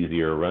get an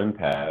easier run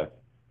pass,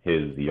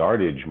 his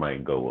yardage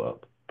might go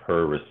up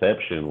per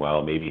reception,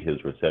 while maybe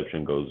his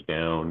reception goes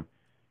down,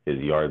 his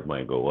yards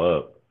might go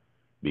up.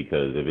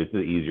 Because if it's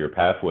an easier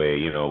pathway,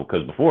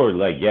 because before,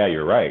 like, yeah,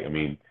 you're right. I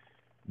mean,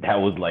 that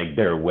was like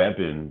their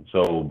weapon.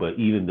 So, but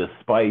even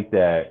despite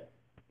that,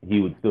 he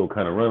would still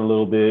kind of run a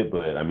little bit.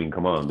 But I mean,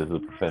 come on, this is a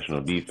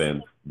professional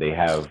defense. They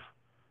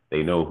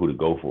know who to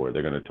go for.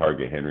 They're going to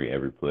target Henry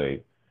every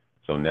play.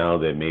 So now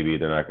that maybe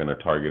they're not going to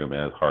target him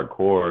as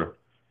hardcore,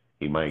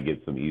 he might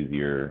get some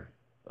easier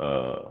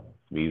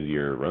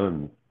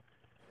runs.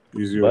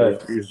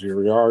 But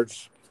Easier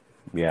yards.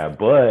 yeah,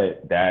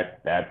 but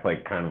that's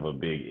like kind of a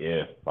big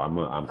if. I'm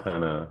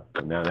kind of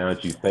now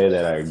that you say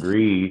that, I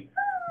agree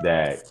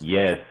that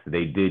yes,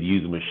 they did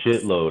use him a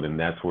shitload, and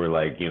that's where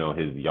like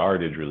his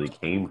yardage really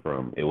came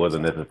from. It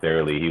wasn't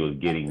necessarily he was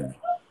getting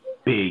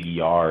big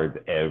yards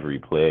every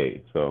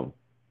play. So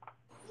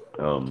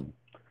um,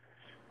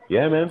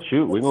 yeah, man,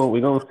 shoot, we're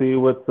gonna see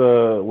what's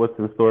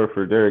in store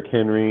for Derrick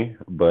Henry.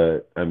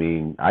 But I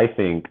mean, I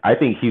think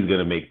he's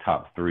gonna make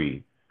top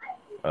three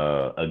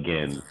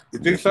again You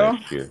think this so?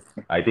 next year.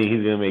 I think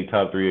he's gonna make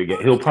top three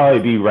again. He'll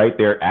probably be right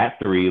there at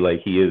three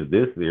like he is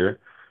this year,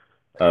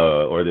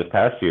 or this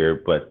past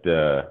year. But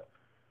yeah,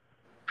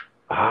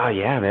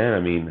 man. I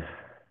mean,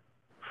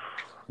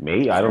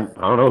 me, I don't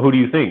know. Who do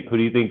you think? Who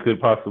do you think could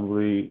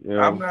possibly,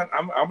 I'm not.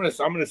 I'm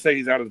gonna say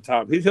he's out of the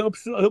top.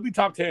 He'll be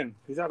top 10.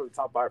 He's out of the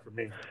top 5 for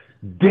me,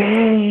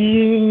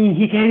 Dang,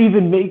 he can't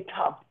even make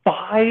top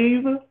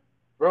five.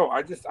 bro.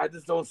 I just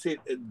don't see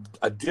it.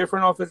 A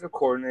different offensive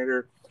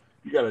coordinator.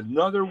 You got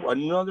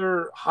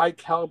another high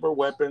caliber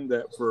weapon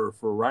that for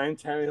Ryan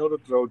Tannehill to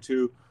throw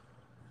to.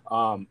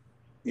 Um,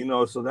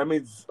 so that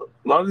means a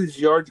lot of these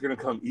yards are going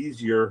to come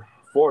easier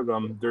for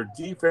them. Their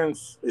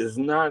defense is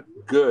not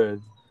good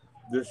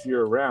this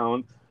year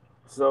around,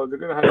 so they're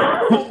going to have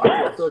to throw.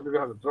 I feel like they're going to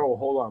have to throw a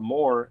whole lot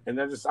more. And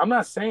then I'm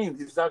not saying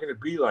he's not going to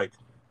be like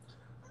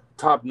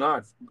top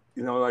notch.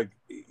 Like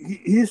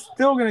he's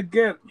still going to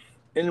get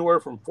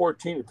anywhere from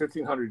 14 to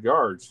 1,500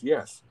 yards,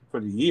 yes, for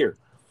the year.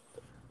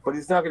 But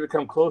he's not going to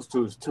come close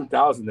to his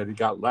 2,000 that he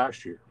got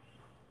last year.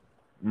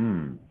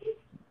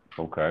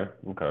 Okay.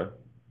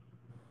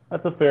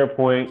 That's a fair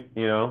point. I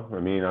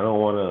mean, I don't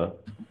want to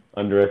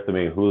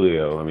underestimate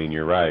Julio. I mean,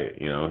 you're right.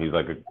 He's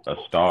like a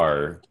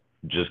star.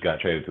 Just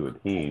got traded to a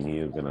team. He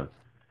is gonna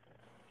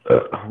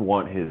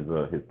want his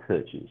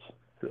touches.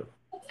 So,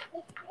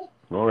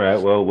 all right.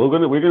 Well, we're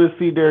gonna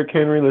see Derrick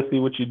Henry. Let's see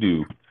what you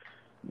do.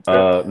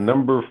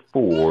 Number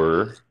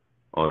 4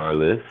 on our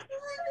list.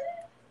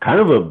 Kind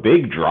of a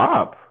big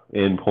drop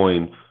in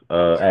points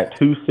at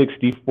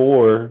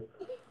 264.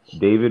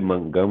 David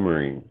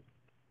Montgomery.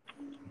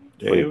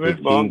 Played David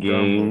 15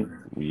 Montgomery. games.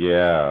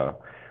 Yeah.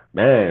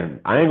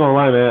 Man, I ain't gonna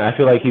lie, man. I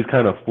feel like he's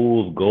kind of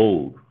fool's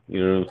gold.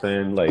 You know what I'm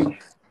saying?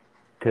 Like,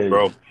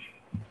 Bro,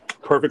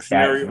 perfect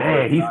scenario.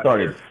 man, he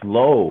started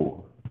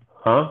slow.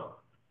 Huh?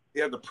 He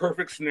had the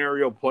perfect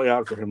scenario play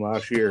out for him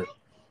last year.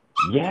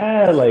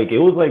 Yeah, like it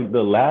was like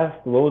the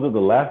last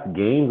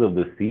games of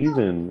the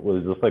season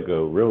was just like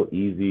a real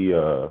easy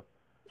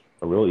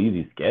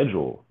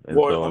schedule. And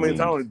Well, so I mean, it's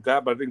not only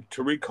that, but I think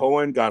Tariq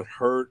Cohen got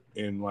hurt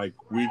in like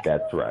week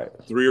that's right.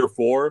 3 or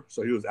 4,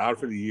 so he was out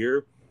for the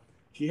year.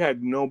 He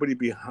had nobody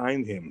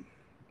behind him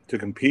to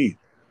compete,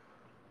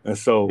 and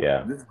so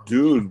this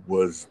dude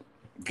was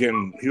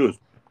getting.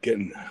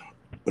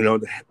 They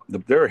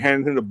were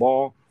handing him the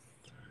ball.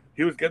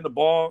 He was getting the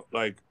ball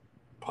like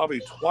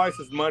probably twice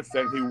as much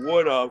than he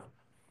would have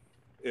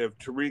if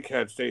Tariq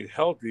had stayed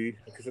healthy,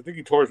 because I think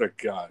he tore his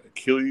like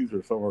Achilles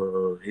or somewhere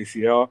or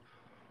ACL.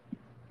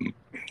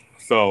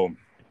 So, and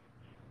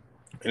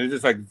it's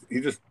just like he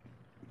just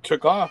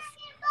took off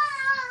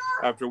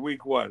after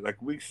week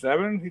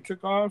 7 he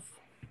took off.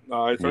 He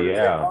started to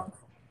take off.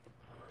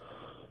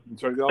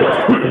 So I go,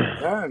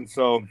 and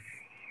so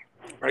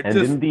And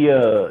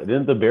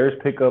didn't the Bears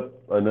pick up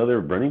another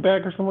running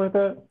back or something like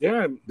that?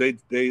 Yeah,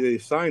 they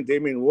signed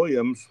Damian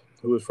Williams,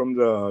 who was from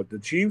the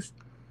Chiefs.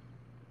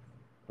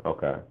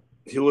 Okay.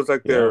 He was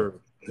like Yeah.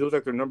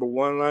 their number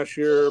one last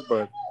year,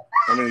 but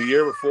I mean the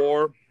year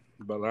before,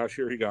 but last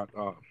year he opted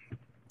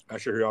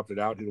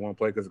out. He didn't want to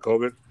play because of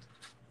COVID.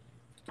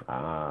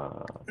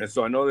 And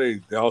so I know they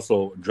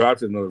also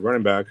drafted another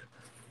running back.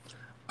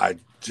 I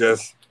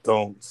just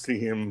don't see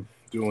him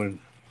doing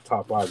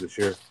top 5 this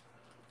year.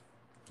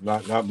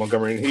 Not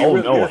Montgomery. Hell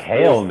no.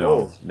 Hell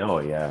no.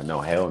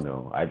 Hell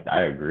no.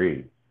 I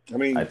agree. I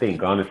mean, I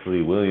think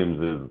honestly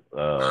Williams is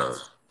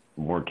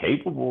more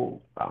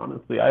capable.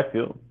 Honestly, I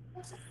feel.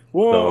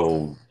 Well,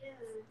 so,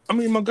 I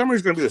mean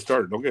Montgomery's going to be the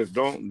starter. Don't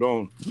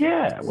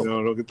yeah.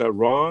 Don't get that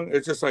wrong.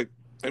 It's just like,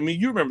 I mean,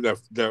 you remember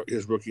that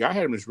his rookie. I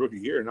had him his rookie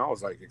year, and I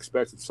was like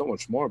expecting so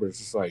much more, but it's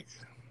just like,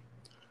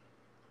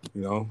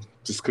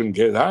 just couldn't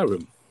get it out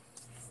of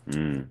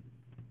him.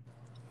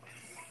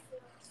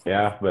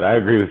 Yeah, but I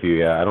agree with you.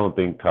 Yeah, I don't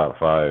think top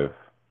 5.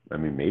 I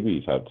mean, maybe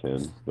top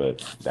 10,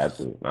 but that's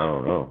it. I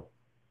don't know.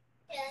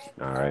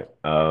 All right.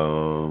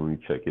 Let me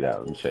check it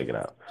out.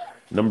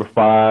 Number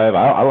 5,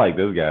 I like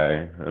this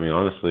guy. I mean,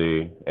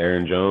 honestly,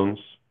 Aaron Jones.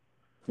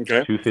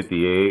 Okay.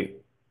 258.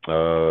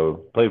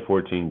 Played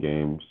 14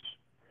 games.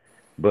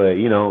 But,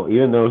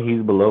 even though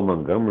he's below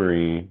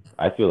Montgomery,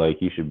 I feel like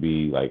he should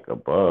be, like,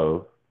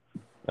 above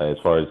as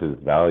far as his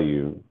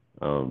value.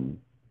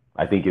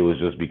 I think it was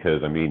just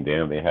because, I mean,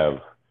 damn,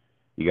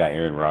 you got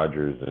Aaron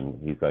Rodgers, and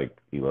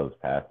he loves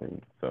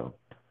passing. So,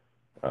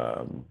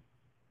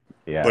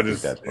 yeah. But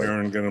is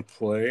Aaron going to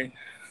play?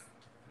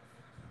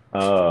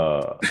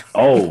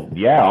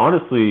 Yeah,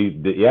 honestly,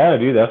 yeah,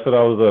 dude, that's what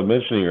I was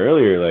mentioning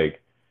earlier.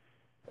 Like,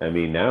 I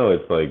mean, now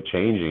it's like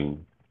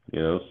changing,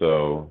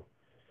 so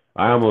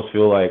I always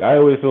feel like,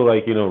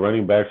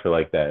 running backs are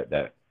like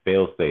that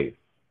fail safe,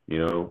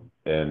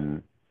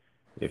 and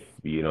if,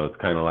 it's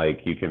kind of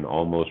like you can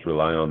almost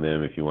rely on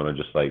them if you want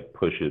to just like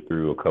push it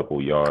through a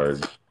couple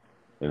yards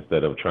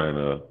instead of trying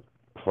to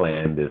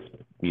plan this,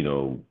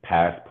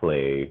 pass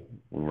play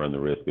and run the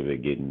risk of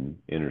it getting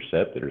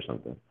intercepted or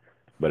something.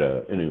 But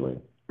anyway.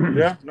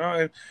 Yeah,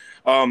 no,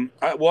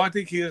 I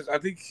think he is. I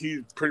think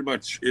he pretty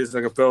much is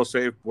like a fail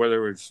safe,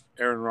 whether it's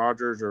Aaron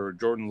Rodgers or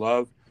Jordan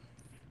Love,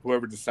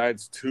 whoever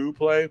decides to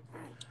play.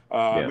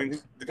 I mean,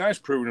 the guy's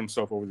proven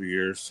himself over the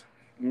years.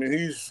 I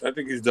mean, I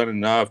think he's done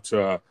enough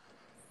to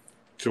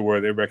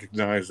where they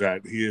recognize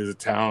that he is a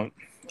talent.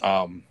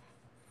 Of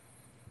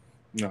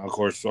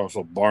course,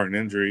 also barring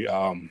injury.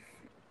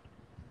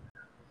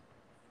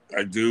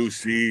 I do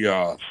see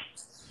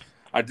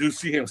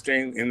him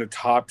staying in the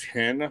top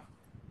 10,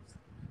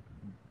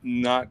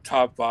 not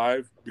top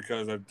 5,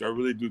 because I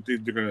really do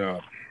think they're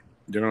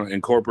gonna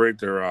incorporate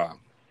their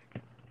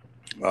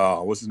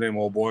what's his name,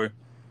 old boy,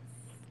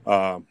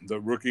 the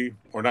rookie,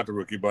 or not the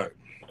rookie, but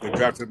they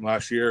drafted him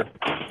last year.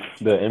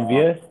 The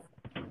MVS?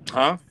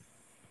 Huh?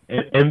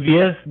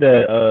 MVS,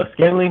 the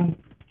Scantling?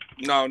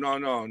 No,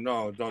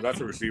 that's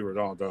a receiver.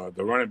 No,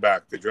 the running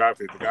back they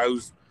drafted, the guy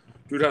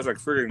dude has like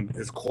friggin'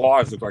 his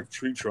claws look like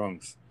tree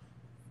trunks.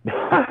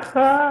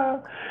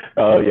 Oh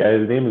yeah,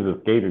 his name is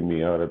escaping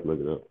me. I would have to look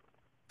it up.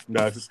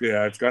 No, it's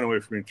gotten away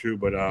from me too.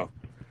 But I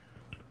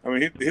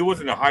mean, he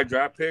wasn't a high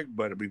draft pick,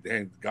 but I mean,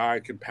 the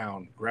guy can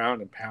pound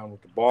ground and pound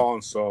with the ball,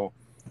 and so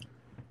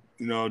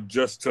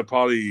just to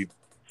probably,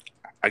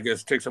 I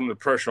guess, take some of the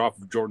pressure off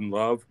of Jordan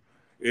Love.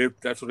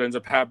 If that's what ends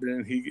up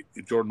happening,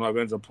 if Jordan Love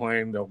ends up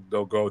playing,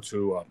 they'll go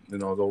to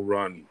they'll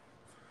run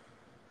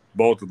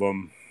both of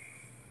them,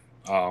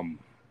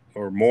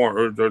 or more,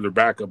 or their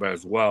backup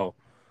as well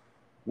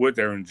with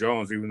Aaron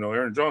Jones. Even though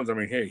Aaron Jones, I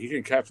mean, hey, he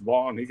can catch the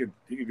ball and he can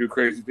do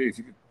crazy things.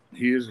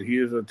 He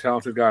is a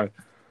talented guy.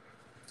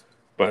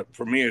 But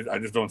for me, I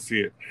just don't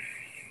see it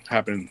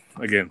happening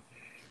again.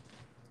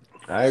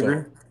 I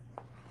agree.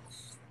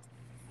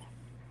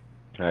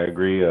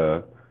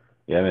 Yeah,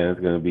 man,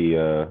 it's gonna be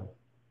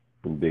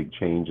some big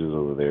changes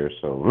over there.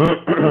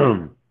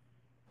 So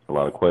a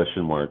lot of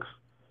question marks.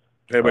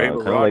 Hey,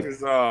 but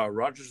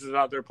Rodgers is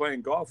out there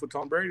playing golf with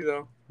Tom Brady,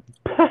 though.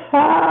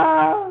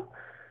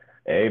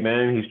 Hey,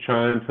 man, he's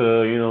trying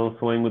to,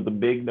 swing with the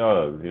big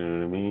dogs. You know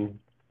what I mean?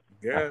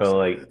 Yeah. I felt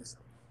like,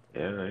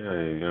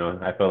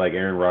 I felt like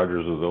Aaron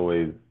Rodgers was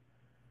always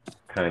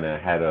kind of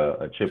had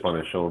a chip on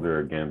his shoulder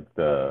against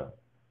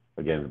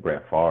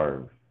Brett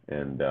Favre,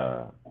 and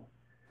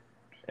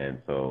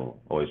so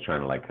always trying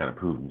to like kind of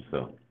prove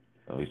himself.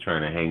 So he's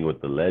trying to hang with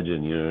the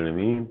legend. You know what I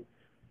mean?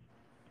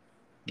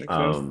 Makes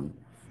sense.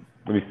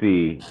 Let me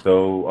see.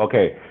 So,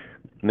 okay,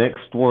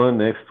 next one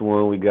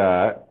we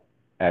got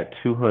at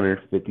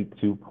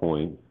 252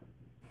 points,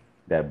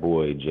 that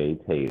boy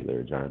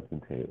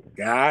Jonathan Taylor.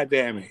 God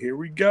damn it, here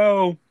we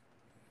go.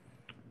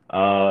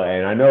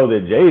 And I know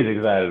that Jay's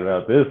excited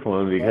about this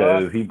one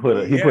because he put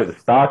a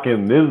stock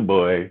in this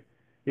boy.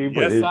 He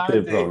put his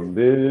chips on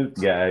this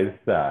guy's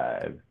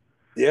side.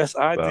 Yes,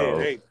 I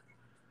did. Hey,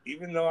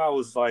 even though I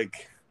was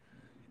like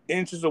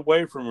inches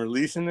away from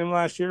releasing him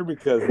last year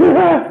because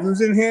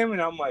losing him,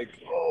 and I'm like,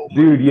 oh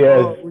Dude,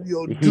 yes. What are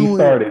y'all He doing?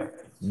 started.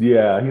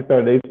 Yeah,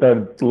 they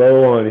started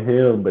slow on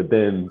him, but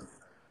then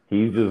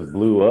he just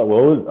blew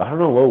up. I don't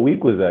know what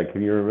week was that.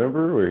 Can you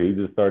remember where he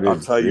just I'll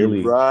started tell you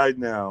really? right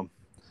now.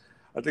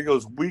 I think it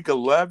was week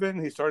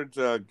 11. He started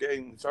to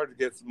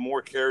get some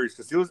more carries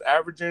because he was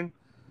averaging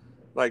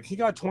like he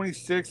got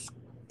 26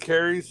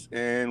 carries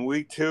in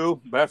week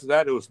 2, but after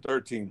that it was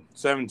 13,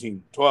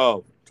 17,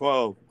 12,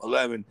 12,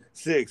 11,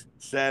 6,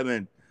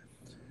 7.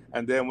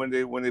 And then when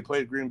they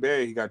played Green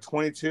Bay, he got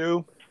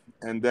 22,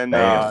 and then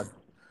Bam.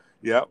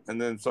 yeah,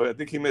 and then so I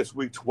think he missed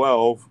week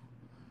 12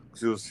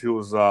 because he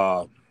was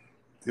a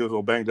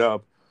little banged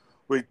up.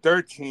 Week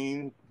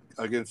 13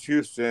 against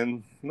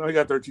Houston, no, he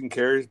got 13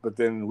 carries, but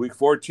then week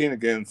 14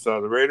 against the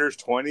Raiders,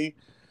 20.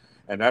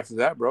 And after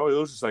that, bro, it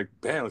was just like,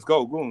 bam, let's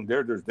go. Boom. They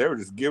were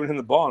just giving him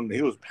the ball, and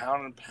he was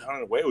pounding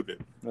away with it.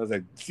 And I was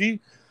like, see?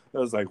 I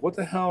was like, what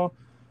the hell?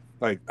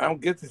 Like, I don't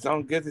get this. I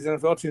don't get these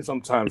NFL teams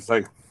sometimes.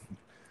 Like,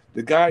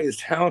 the guy is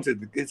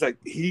talented. It's like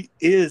he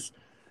is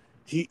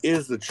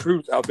the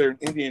truth out there in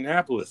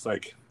Indianapolis.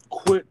 Like,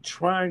 quit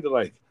trying to,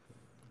 like,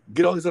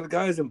 get all these other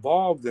guys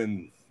involved,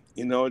 and,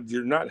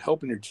 you're not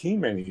helping your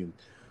team any.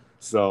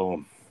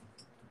 So,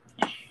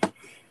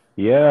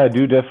 Yeah, I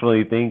do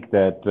definitely think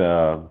that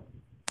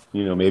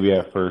maybe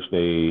at first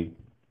I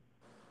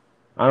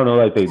don't know,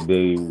 like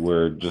they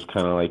were just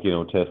kind of like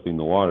testing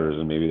the waters,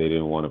 and maybe they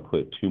didn't want to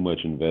put too much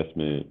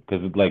investment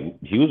because like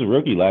he was a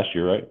rookie last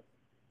year, right?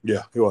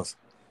 yeah, he was.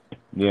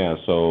 Yeah,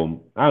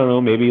 so I don't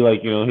know, maybe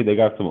like they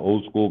got some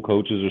old school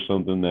coaches or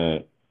something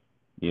that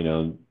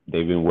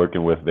they've been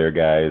working with their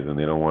guys, and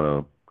they don't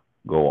want to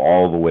go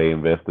all the way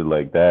invested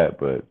like that.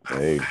 But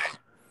hey,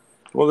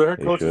 Well, their head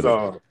they coach should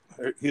have.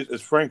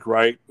 is Frank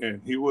Wright,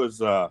 and he was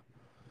an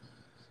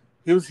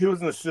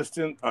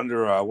assistant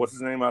under what's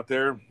his name out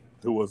there,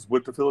 who was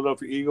with the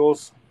Philadelphia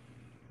Eagles.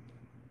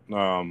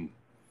 Um,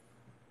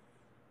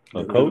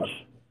 A coach?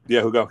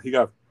 yeah, he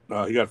got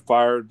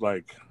fired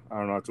like I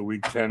don't know, after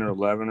week 10 or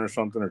 11 or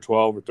something, or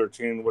 12 or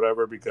 13,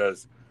 whatever,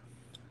 because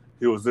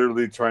he was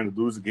literally trying to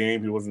lose the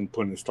game. He wasn't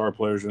putting his star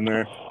players in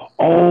there,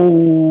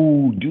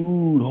 Oh, dude,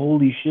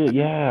 holy shit!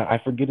 Yeah, I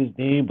forget his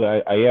name,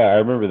 but I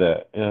remember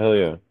that. Yeah, hell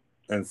yeah.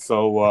 and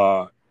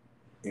so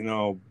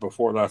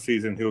before last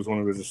season, he was one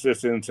of his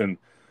assistants, and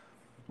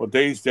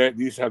they used to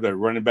have that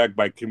running back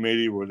by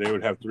committee where they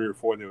would have 3 or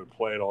 4 they would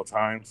play at all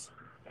times.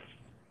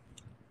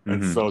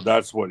 And Mm-hmm. so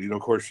that's what, of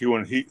course,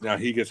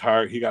 he gets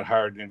hired. He got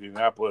hired in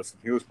Indianapolis.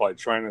 He was probably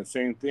trying the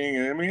same thing.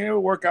 And I mean, it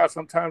would work out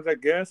sometimes, I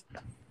guess.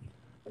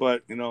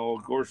 But,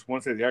 of course,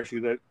 once they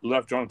actually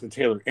left Jonathan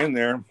Taylor in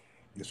there,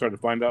 you started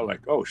to find out, like,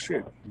 oh,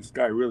 shit, this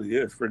guy really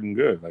is freaking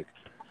good. Like,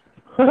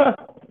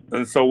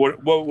 and so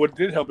what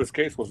did help his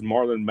case was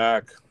Marlon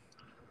Mack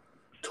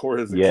tore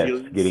his Yes,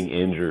 Achilles. getting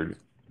injured.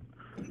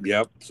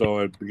 Yep.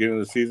 So at the beginning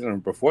of the season, or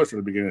before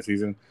the beginning of the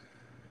season.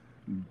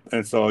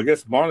 And so I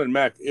guess Marlon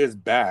Mack is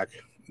back.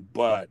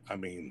 But, I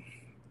mean,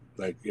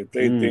 like, if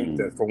they think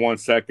that for 1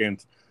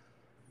 second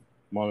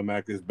Marlon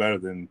Mack is better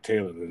than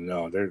Taylor, then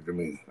no.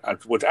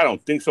 Which I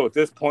don't think so at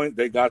this point.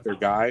 They got their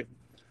guy.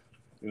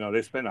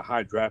 They spent a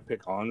high draft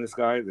pick on this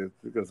guy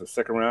because the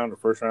second round or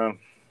first round,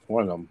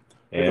 one of them.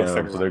 And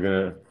so they're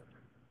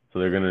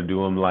gonna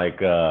do him like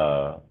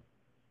who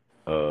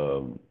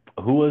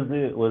was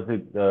it? Was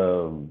it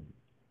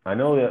I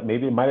know that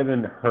maybe it might have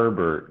been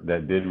Herbert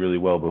that did really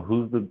well, but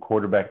who's the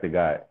quarterback that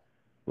got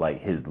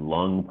like his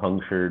lung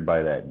punctured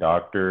by that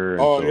doctor?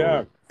 And Oh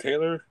yeah, so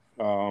Taylor.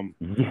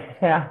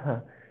 yeah.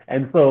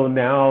 And so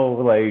now,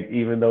 like,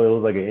 even though it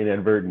was like an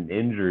inadvertent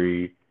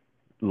injury,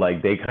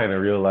 like they kind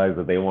of realize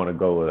that they want to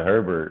go with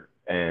Herbert,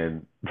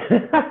 and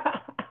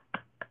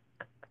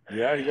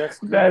Yeah, he got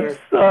screwed that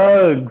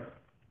there. sucks.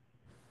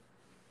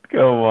 Come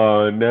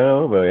on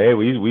now, but hey,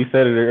 we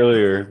said it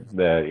earlier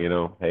that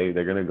hey,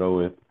 they're gonna go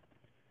with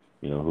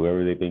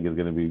whoever they think is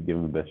gonna be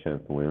given the best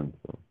chance to win.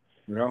 So.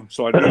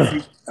 So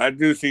I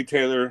do see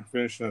Taylor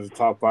finishing as a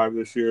top 5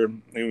 this year,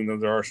 even though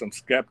there are some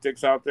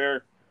skeptics out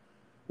there.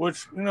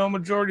 Which,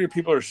 majority of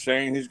people are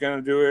saying he's going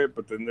to do it,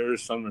 but then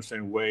there's some that are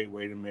saying, wait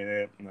a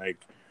minute. Like,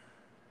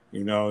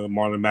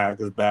 Marlon Mack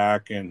is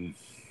back. And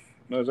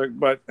I was like,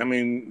 but, I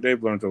mean,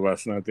 they've learned the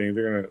lesson, I think.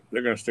 They're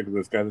gonna stick with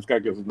this guy. This guy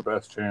gives them the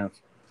best chance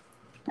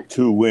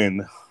to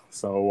win.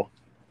 So,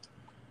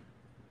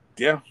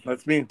 yeah,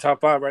 that's me.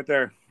 Top 5 right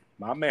there.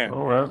 My man.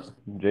 All right,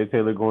 Jay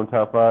Taylor going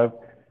top 5.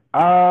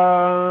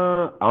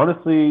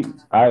 Honestly,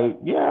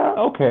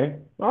 okay,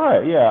 all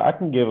right, yeah, I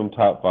can give him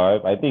top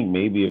 5. I think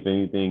maybe if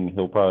anything,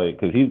 he'll probably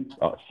because he's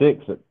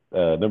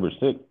number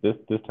 6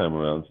 this time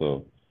around.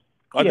 So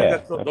I think yeah,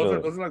 that's I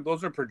feel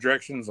those are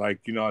projections, like,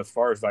 as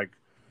far as like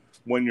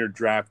when you're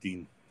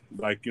drafting,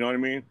 like, you know what I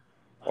mean?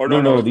 Or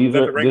no, is these that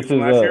the are this rankings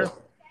from is last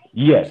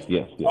year?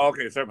 yes. Oh,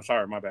 okay,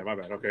 sorry, my bad.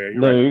 Okay, you're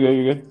No, right.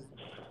 you're good.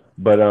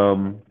 But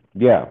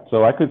yeah.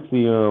 So I could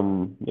see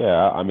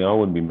yeah. I mean, I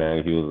wouldn't be mad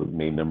if he was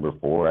made number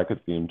 4. I could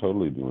see him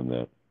totally doing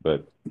that.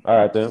 But all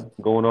right, then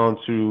going on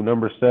to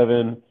number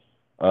 7,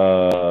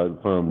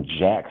 from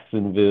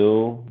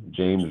Jacksonville,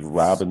 James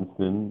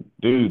Robinson.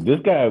 Dude, this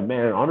guy,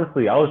 man.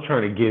 Honestly, I was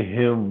trying to get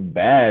him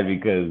bad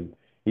because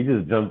he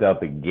just jumped out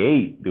the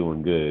gate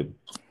doing good.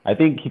 I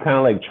think he kind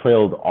of like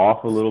trailed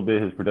off a little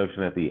bit his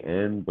production at the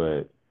end,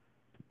 but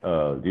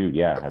dude,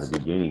 yeah, at the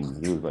beginning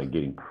he was like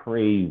getting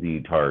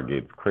crazy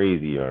targets,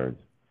 crazy yards.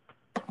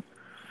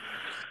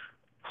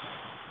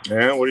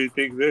 Man, what do you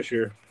think this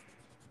year?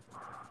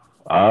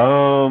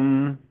 Let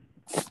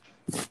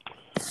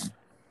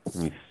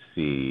me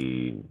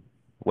see.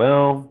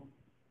 Well,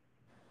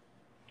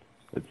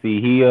 let's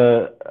see.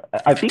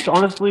 I think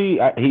honestly,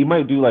 he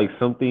might do like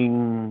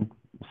something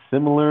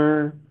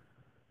similar.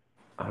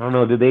 I don't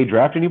know. Did they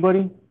draft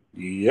anybody?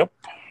 Yep.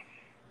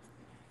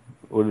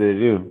 What did they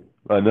do?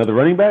 Another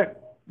running back?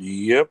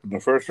 Yep. In the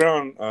first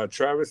round,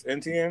 Travis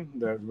Etienne,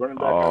 that running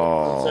back out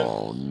of Clemson.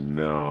 Oh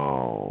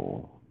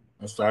no.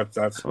 That's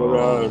what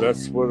what's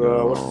his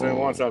name No.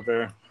 wants out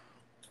there.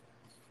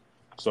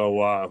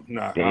 So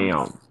nah,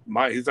 Damn.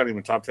 he's not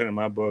even top 10 in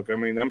my book. I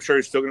mean, I'm sure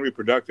he's still going to be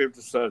productive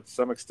to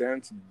some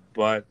extent,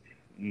 but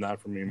not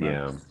for me, man.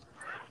 Yeah.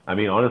 I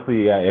mean,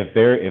 honestly, yeah.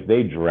 If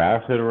they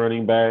drafted a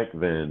running back,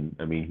 then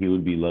I mean, he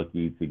would be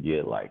lucky to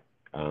get like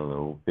I don't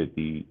know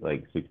 50,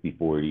 like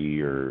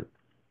 60-40 or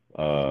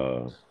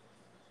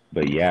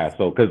But yeah,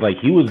 so because like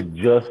he was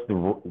just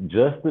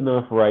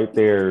enough right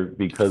there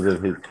because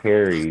of his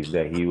carries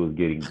that he was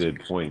getting good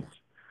points.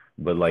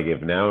 But like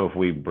if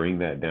we bring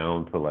that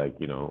down to like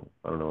I don't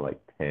know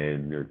like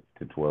 10 or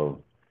to 12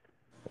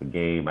 a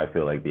game, I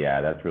feel like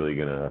yeah that's really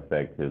gonna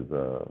affect his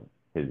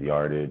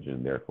yardage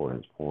and therefore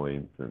his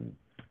points and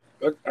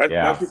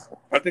yeah.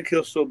 I think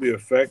he'll still be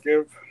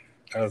effective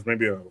as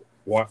maybe an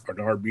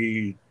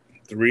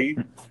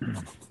RB3,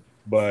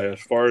 but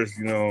as far as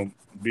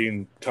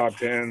being top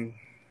 10,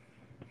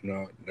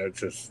 no,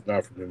 that's just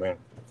not for me, man.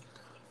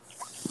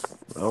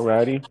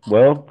 Alrighty,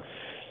 well.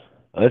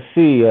 Let's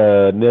see.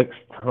 Next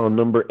on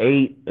number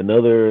 8,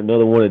 another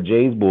one of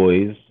Jay's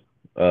boys,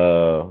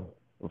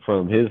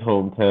 from his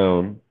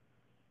hometown,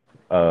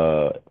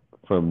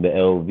 from the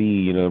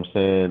LV. You know what I'm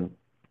saying?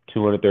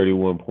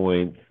 231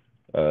 points.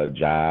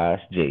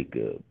 Josh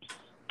Jacobs.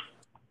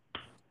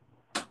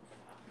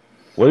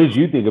 What did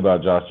you think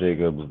about Josh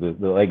Jacobs?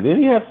 Like,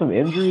 didn't he have some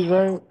injuries,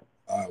 right?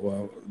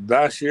 Well,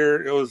 last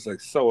year it was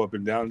like so up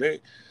and down.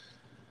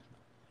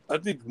 I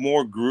think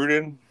more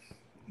Gruden,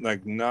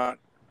 like not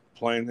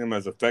playing him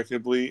as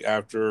effectively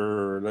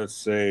after, let's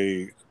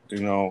say,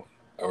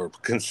 or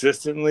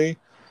consistently,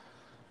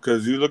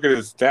 because you look at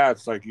his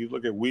stats, like you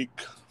look at week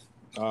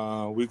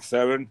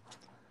 7,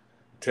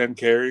 10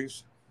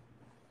 carries,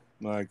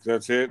 like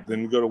that's it.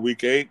 Then you go to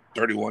week 8,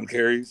 31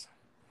 carries.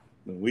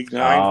 Then week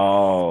 9,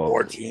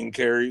 14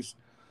 carries.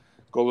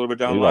 Go a little bit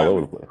down the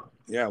line.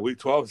 Yeah, week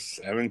 12,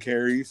 7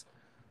 carries.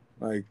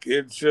 Like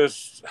it's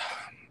just,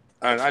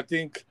 and I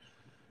think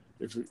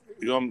if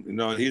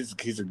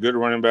he's a good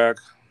running back.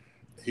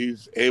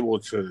 He's able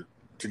to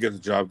get the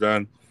job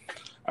done.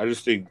 I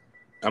just think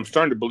I'm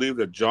starting to believe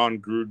that John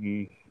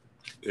Gruden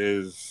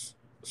is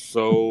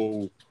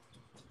so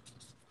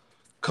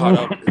caught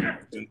up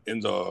in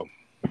the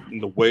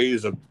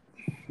ways of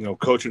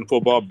coaching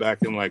football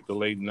back in like the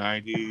late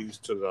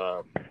 90s to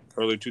the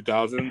early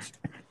 2000s,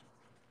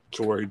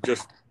 to where he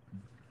just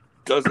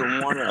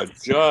doesn't want to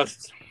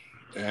adjust.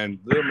 And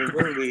I mean,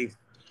 literally,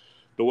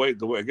 the way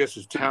I guess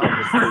his talent,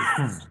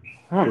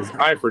 his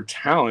eye for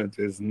talent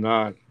is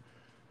not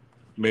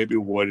maybe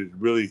what it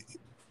really,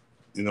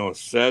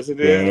 says it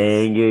is.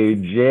 Dang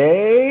it,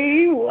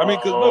 Jay! Whoa. I mean,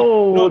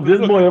 look,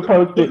 this boy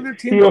approached it.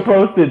 He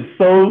approached it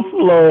so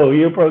slow.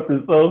 He approached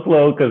it so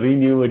slow because he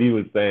knew what he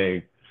was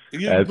saying.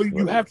 Yeah, but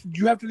you have to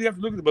look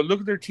at it. But look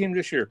at their team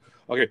this year.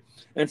 Okay,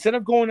 instead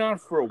of going out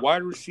for a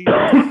wide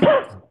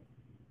receiver,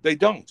 they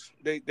don't.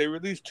 They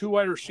release 2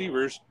 wide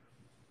receivers,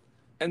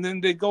 and then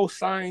they go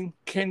sign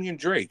Kenyon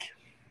Drake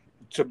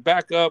to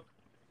back up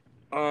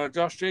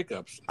Josh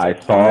Jacobs. I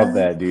saw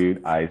that,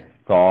 dude. I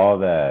saw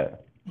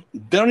that.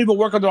 They don't even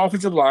work on the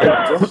offensive line.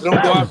 They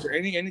don't go after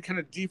any kind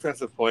of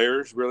defensive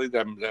players really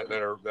that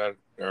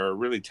are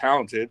really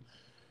talented.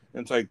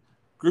 And it's like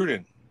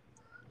Gruden.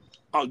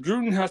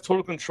 Gruden has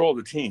total control of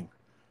the team.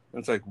 And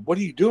it's like, what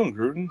are you doing,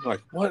 Gruden?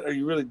 Like, what are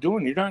you really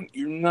doing?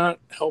 You're not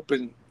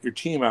helping your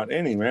team out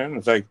any, man.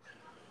 It's like,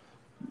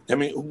 I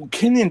mean,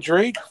 Kenyon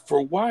Drake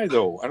for why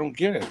though? I don't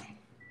get it.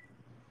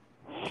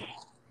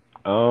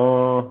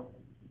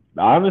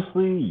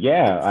 Honestly,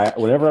 yeah.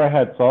 Whenever I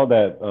had saw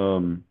that,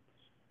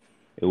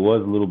 it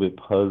was a little bit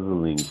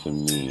puzzling to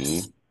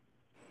me.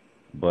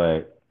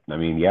 But I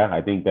mean, yeah,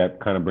 I think that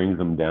kind of brings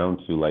him down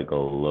to like a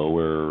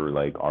lower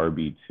like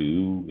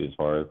RB2 as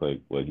far as like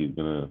what he's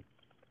gonna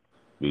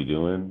be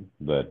doing.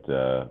 But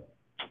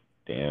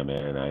damn,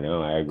 man, I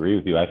know, I agree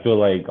with you. I feel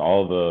like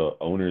all the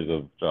owners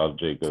of Josh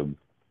Jacobs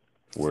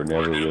were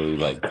never really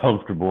like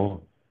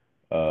comfortable,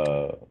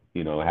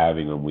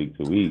 having him week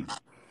to week,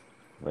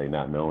 like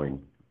not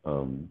knowing.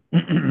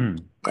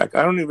 Like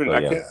I don't even.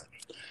 I can't.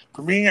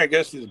 For me, I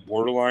guess he's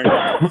borderline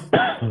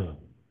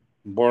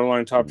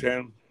top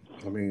 10.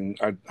 I mean,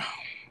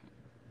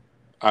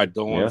 I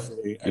don't want to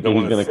say. I don't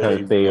want to say. He's going to kind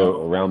of stay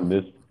around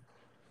this.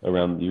 He's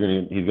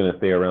going to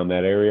stay around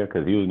that area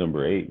because he was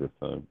number 8 this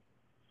time.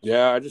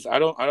 Yeah, I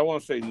don't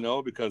want to say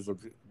no because of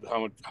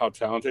how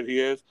talented he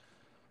is,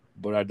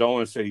 but I don't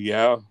want to say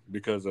yeah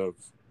because of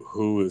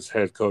who his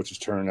head coach is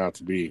turning out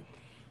to be.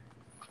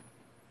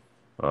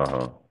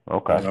 Uh-huh. You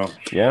Okay. know,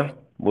 Yeah.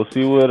 We'll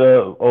see what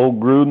old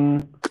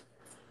Gruden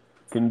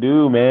can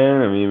do,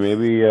 man. I mean,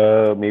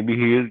 maybe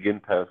he is getting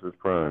past his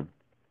prime.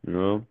 You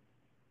know.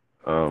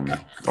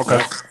 Okay.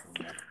 yeah.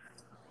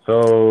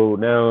 So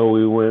now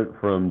we went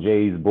from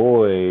Jay's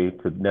boy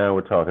to now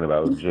we're talking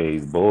about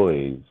Jay's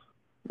boys.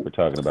 We're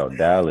talking about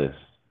Dallas.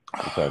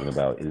 We're talking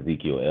about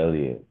Ezekiel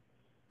Elliott.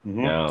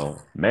 Hmm. Now,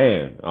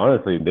 man,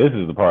 honestly, this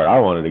is the part I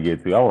wanted to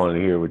get to. I wanted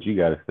to hear what you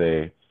got to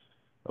say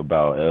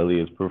about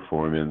Elliott's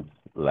performance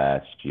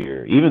last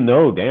year. Even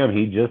though, damn,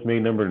 he just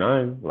made number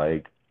 9.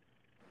 Like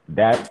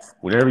that,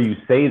 whenever you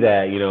say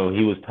that, he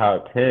was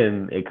top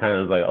 10, it kind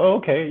of is like, oh,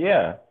 okay,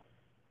 yeah.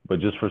 But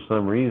just for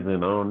some reason, I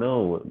don't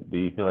know. Do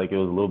you feel like it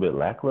was a little bit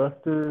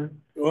lackluster?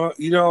 Well,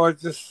 I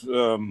just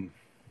when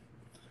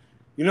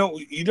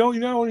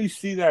you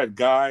see that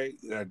guy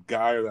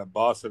or that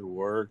boss at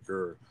work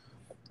or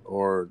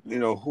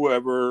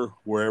whoever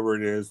wherever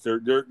it is,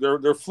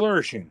 they're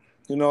flourishing.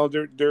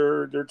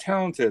 They're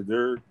talented.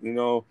 They're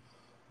not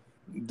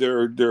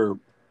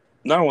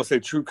I want to say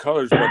true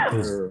colors, but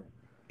they're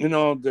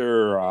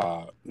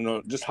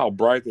just how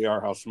bright they are,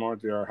 how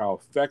smart they are, how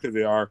effective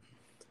they are.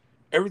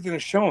 Everything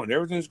is showing.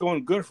 Everything's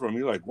going good for him.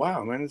 You're like,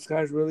 wow, man, this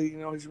guy's really,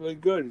 he's really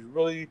good. He's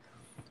really,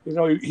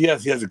 he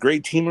has a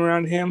great team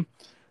around him,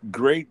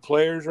 great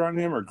players around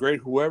him, or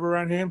great whoever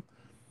around him.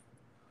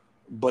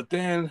 But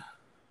then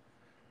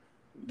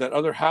that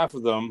other half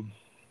of them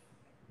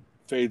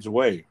fades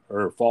away,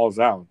 or falls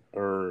out,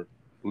 or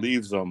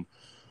leaves them,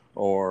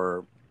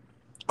 or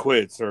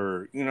quits,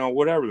 or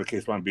whatever the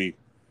case might be.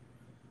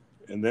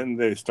 And then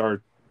you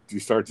start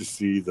to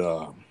see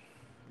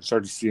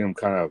them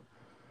kind of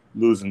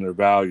losing their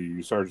value.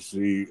 You start to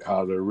see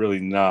how they're really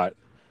not.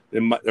 They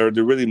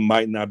really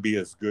might not be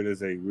as good as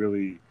they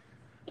really,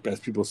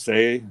 as people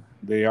say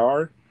they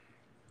are.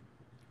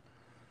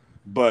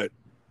 But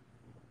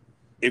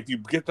if you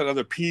get that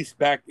other piece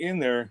back in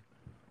there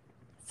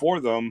for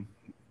them,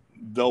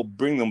 they'll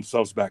bring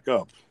themselves back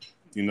up.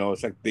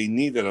 It's like they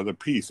need that other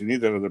piece. They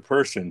need that other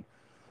person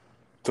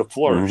to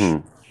flourish.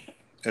 Mm-hmm.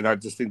 And I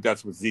just think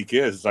that's what Zeke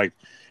is. It's like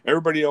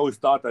everybody always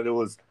thought that it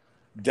was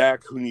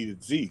Dak who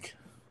needed Zeke.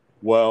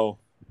 Well,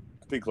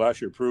 I think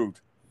last year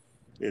proved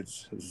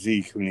it's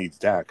Zeke who needs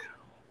Dak.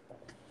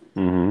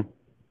 Mm-hmm.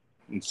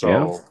 And Yeah.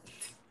 so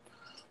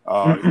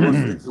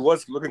he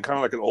was looking kind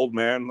of like an old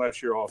man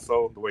last year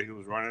also, the way he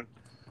was running.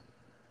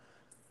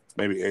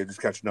 Maybe age is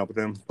catching up with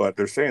him. But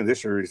they're saying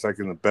this year he's like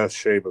in the best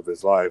shape of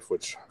his life,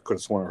 which I could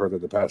have sworn I heard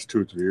that the past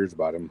 2 or 3 years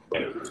about him.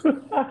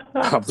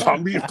 But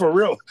I'm being for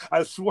real.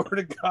 I swear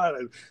to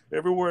God,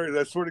 everywhere,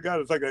 I swear to God, I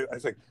was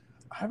like,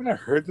 haven't I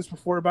heard this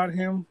before about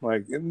him?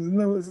 Like, isn't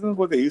this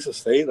what they used to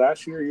say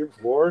last year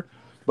before?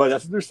 But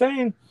that's what they're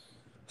saying.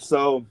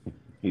 So,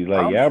 He's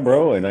like, I'm, yeah,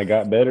 bro, and I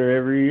got better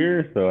every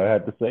year, so I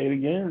had to say it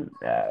again.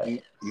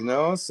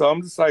 so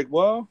I'm just like,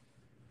 well,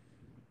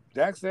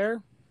 Dak's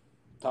there,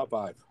 top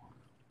 5.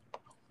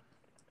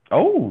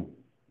 Oh,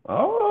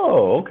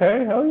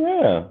 okay, hell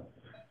yeah.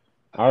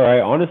 All right,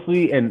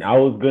 honestly, and I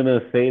was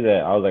gonna say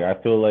that I was like,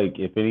 I feel like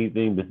if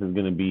anything, this is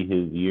gonna be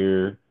his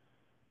year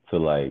to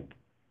like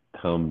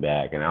come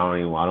back, and I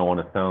don't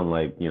want to sound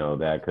like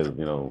that because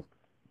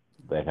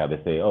like how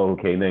they say, oh,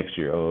 okay, next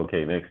year, oh,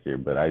 okay, next year,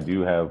 but I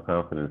do have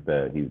confidence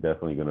that he's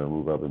definitely gonna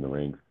move up in the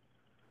ranks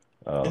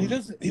And he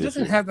this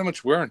doesn't year. have that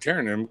much wear and tear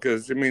in him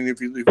because I mean, if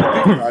you think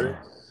about it,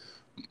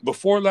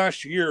 before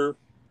last year,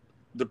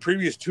 the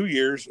previous 2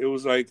 years, it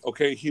was like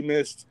okay, he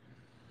missed.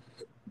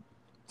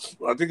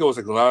 I think it was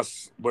like the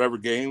last whatever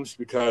games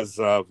because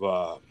of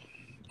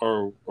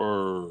or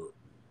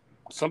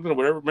something.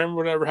 Whatever. Remember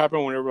whatever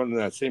happened whenever on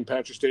that St.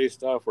 Patrick's Day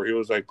stuff where he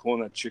was like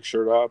pulling that chick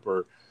shirt up,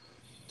 or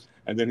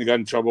and then he got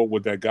in trouble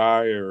with that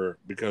guy, or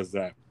because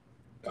that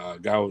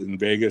guy was in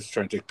Vegas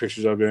trying to take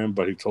pictures of him,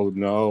 but he told him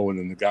no, and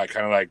then the guy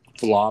kind of like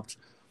flopped,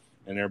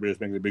 and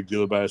everybody's making a big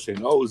deal about it, saying,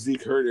 "Oh,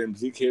 Zeke hurt him,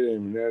 Zeke hit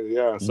him."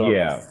 Yeah, so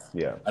Yeah,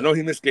 yeah. I know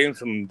he missed games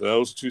from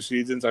those 2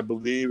 seasons, I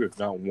believe, if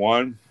not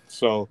one.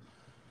 So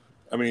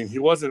I mean, he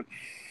wasn't,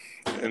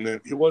 and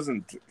then he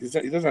wasn't. He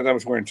doesn't have that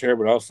much wear and tear,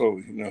 but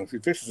also, if he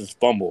fixes his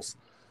fumbles,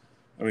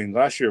 I mean,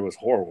 last year was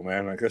horrible,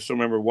 man. Like, I still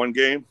remember one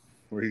game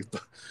where he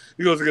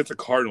goes against the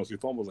Cardinals, he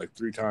fumbles like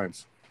 3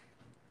 times.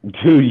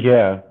 Dude,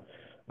 yeah.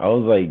 I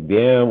was like,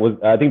 damn.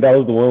 I think that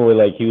was the one where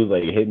like he was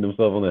like hitting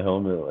himself on the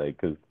helmet, like,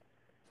 cause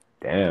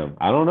damn,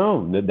 I don't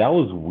know. That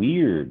was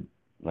weird.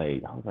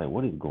 Like, I was like,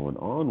 what is going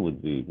on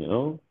with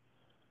Zeke?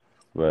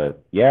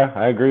 But yeah,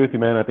 I agree with you,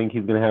 man. I think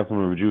he's gonna have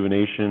some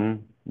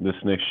rejuvenation this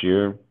next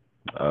year.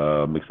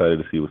 I'm excited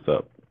to see what's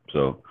up.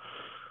 So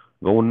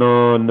going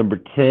on number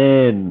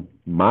 10,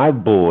 my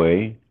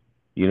boy.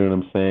 You know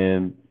what I'm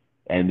saying?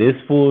 And this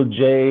fool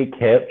Jay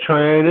kept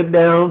trying to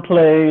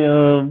downplay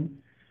him.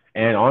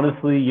 And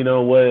honestly, you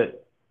know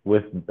what?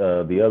 With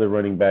the other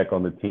running back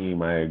on the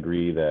team, I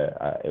agree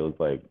that it was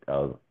like I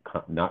was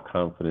not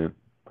confident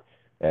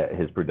at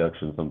his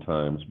production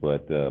sometimes.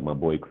 But my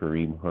boy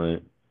Kareem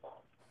Hunt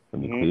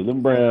from the Mhm.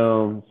 Cleveland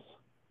Browns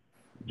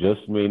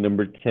just made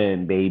number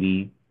 10,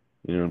 baby.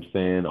 You know what I'm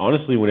saying?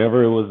 Honestly,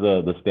 whenever it was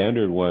the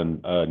standard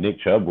one, Nick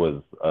Chubb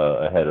was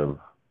ahead of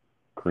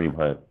Kareem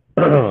Hunt.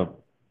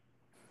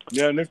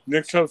 Yeah,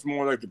 Nick Chubb's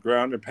more like the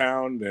ground and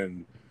pound,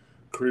 and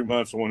Kareem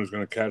Hunt's the one who's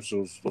going to catch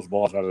those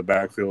balls out of the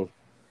backfield.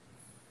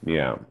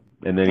 Yeah.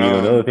 And then,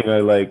 another thing I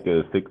like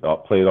is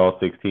played all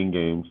 16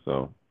 games,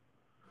 so.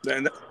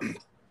 And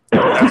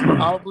that's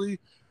probably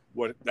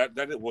what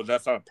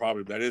that's not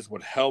probably, that is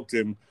what helped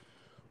him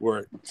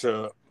where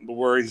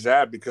he's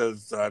at,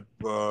 because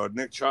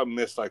Nick Chubb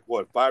missed like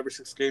 5 or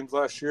 6 games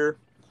last year.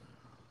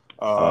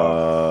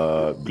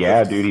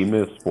 Yeah, dude, he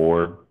missed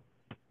 4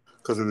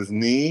 because of his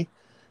knee.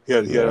 He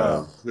had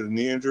a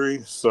knee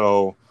injury,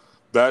 so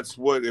that's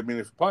what I mean.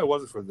 If it probably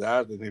wasn't for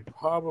that, then he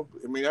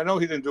probably. I mean, I know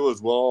he didn't do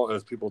as well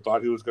as people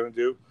thought he was going to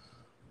do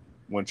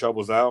when Chubb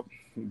was out,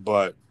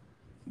 but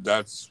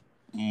that's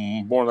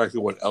more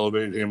likely what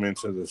elevated him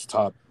into this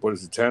top. What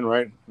is it, 10?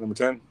 Right, number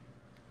 10.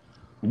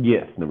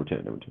 Yes, number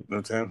 10.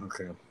 Number 10.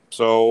 Okay,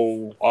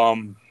 so I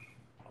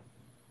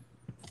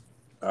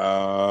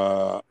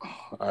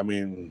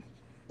mean,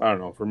 I don't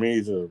know. For me,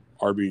 he's a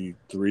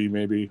RB3,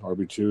 maybe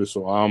RB2.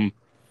 So I'm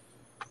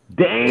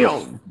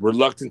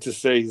reluctant to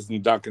say he's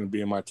not going to be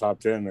in my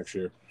top 10 next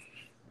year.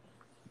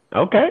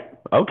 Okay.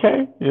 You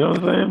know what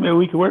I'm saying? Man,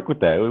 we can work with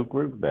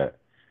that.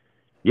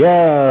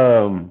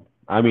 Yeah.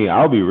 I mean,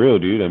 I'll be real,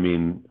 dude. I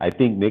mean, I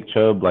think Nick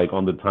Chubb, like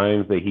on the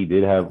times that he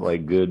did have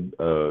like good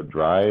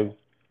drives,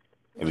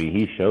 I mean,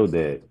 he showed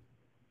that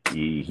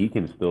he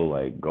can still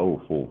like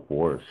go full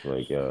force.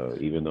 Like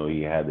even though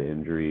he had the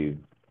injury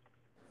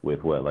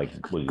with was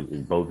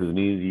both his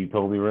knees? You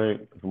told me,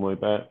 right? Something like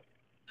that.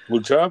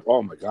 Luke Chubb?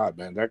 Oh my God,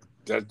 man,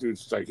 that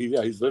dude's like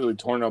he's literally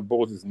torn up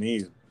both his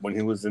knees when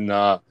he was in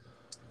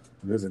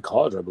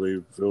college, I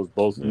believe. It was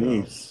both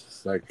knees.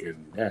 It's like,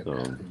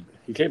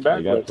 he came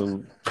back.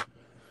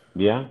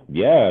 Yeah,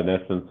 in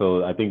essence.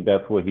 So I think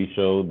that's what he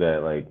showed,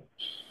 that like,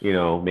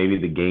 maybe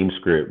the game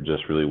script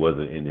just really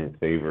wasn't in his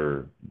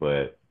favor,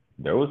 but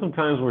there was some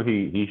times where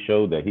he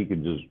showed that he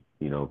could just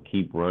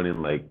keep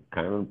running, like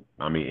kind of,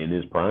 I mean, in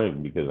his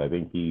prime, because I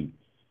think he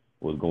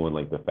was going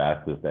like the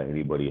fastest that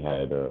anybody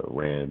had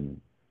ran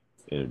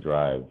in a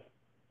drive.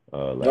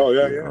 Last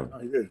year.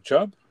 He did.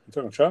 Chubb? You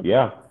talking Chubb?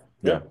 Yeah.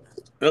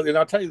 And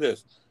I'll tell you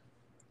this: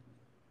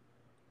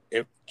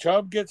 if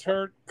Chubb gets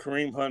hurt,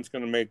 Kareem Hunt's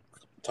going to make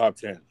top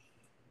 10.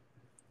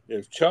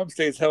 If Chubb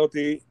stays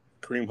healthy,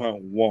 Kareem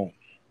Hunt won't.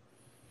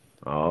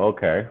 Oh,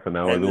 okay. So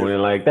now we're doing it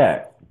like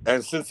that.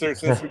 And since we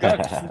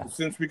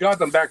got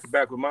them back to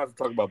back, we might as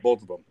well talk about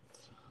both of them.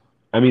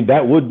 I mean,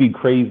 that would be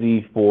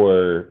crazy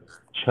for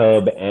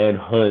Chubb and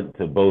Hunt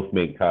to both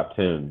make top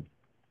 10.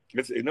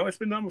 It's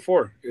been done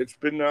before. It's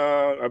been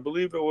I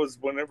believe it was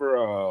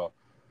whenever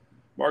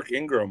Mark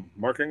Ingram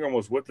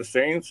was with the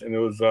Saints, and it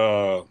was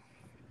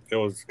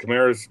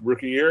Kamara's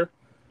rookie year.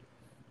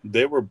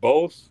 They were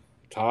both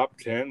top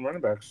 10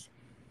 running backs.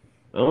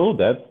 Oh,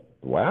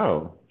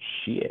 wow.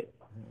 Shit.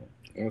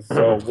 And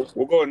so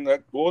we'll go in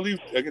that. We'll leave.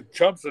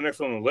 Chubb's the next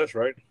one on the list,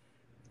 right?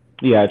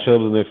 Yeah,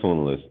 Chubb's the next one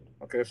on the list.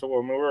 Okay, so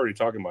we're already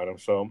talking about him.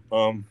 So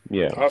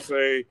yeah, I'll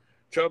say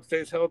Chubb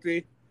stays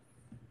healthy.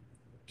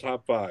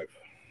 Top 5.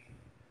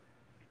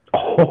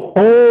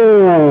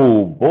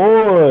 Oh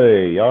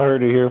boy, y'all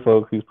heard it here,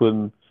 folks. He's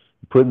putting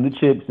the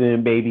chips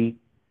in, baby.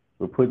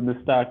 We're putting the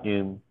stock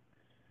in.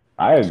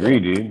 I agree,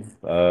 dude.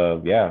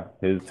 Yeah,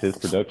 his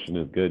production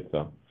is good.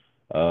 So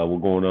we're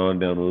going on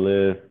down the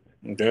list.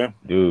 Okay.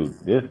 Dude,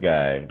 this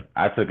guy,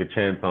 I took a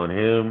chance on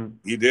him.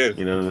 You did.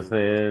 You know what I'm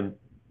saying?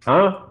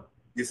 Huh?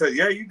 You said,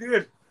 yeah, you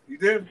did. You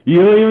did.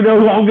 You don't even know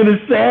who I'm going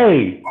to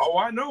say. Oh,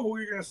 I know who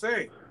you're going to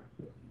say.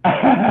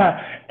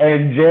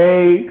 And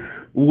Jay,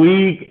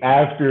 week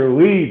after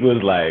week,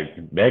 was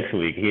like, next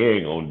week, he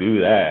ain't going to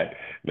do that.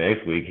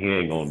 Next week, he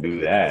ain't going to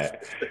do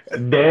that.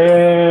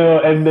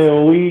 Damn. And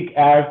then week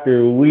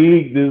after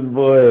week, this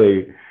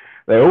boy...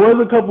 There was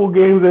a couple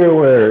games there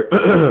where,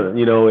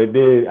 it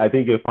did. I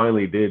think it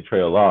finally did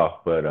trail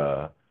off,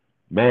 but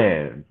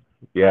man,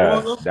 yeah,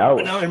 that was.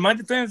 Now, in my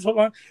defense, hold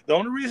on. The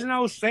only reason I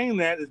was saying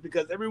that is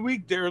because every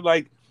week they're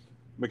like,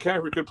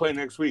 McCaffrey could play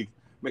next week.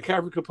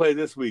 McCaffrey could play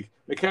this week.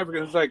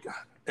 McCaffrey was like,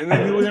 and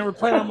then he would never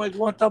play. I'm like,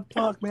 what the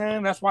fuck,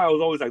 man? That's why I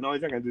was always like, no,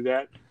 he's not gonna do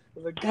that. I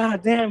was like,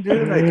 God damn,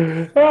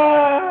 dude.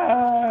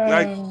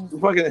 Like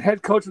fucking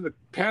head coach of the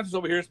Panthers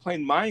over here is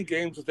playing mind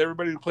games with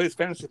everybody who plays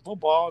fantasy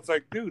football. It's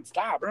like, dude,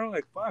 stop, bro.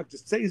 Like, fuck,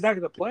 just say he's not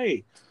going to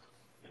play.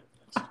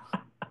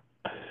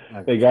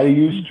 They got to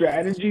use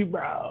strategy,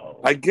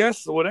 bro. I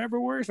guess whatever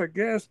works, I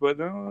guess. But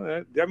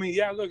no,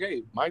 look,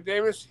 hey, Mike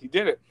Davis, he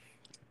did it.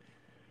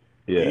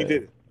 Yeah, he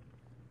did it.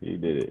 He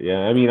did it. Yeah,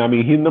 I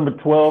mean, he's number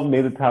 12,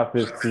 made the top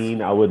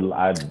 15.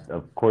 I'd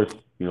of course,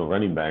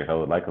 running back, I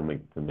would like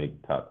him to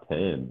make top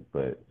 10,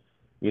 but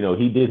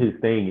he did his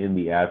thing in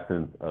the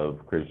absence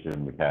of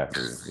Christian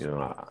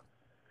McCaffrey.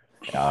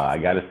 I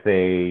gotta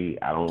say,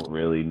 I don't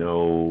really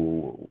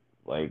know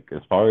like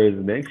as far as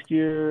next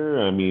year,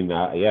 I mean,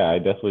 I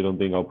definitely don't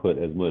think I'll put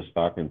as much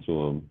stock into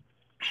him.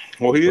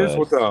 Well, he is But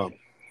with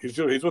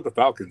he's with the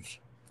Falcons.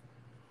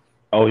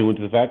 oh, he went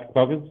to the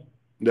Falcons.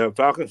 The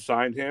Falcons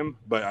signed him,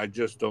 but I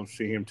just don't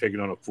see him taking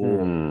on a full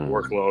Hmm.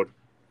 workload.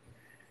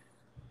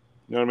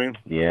 You know what I mean?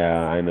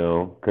 Yeah, I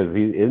know. Cause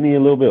isn't he a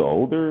little bit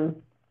older?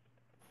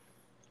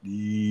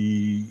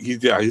 He's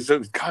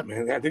God,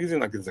 man. I think he's in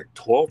like his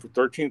 12th or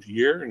 13th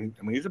year, and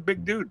I mean he's a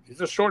big dude.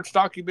 He's a short,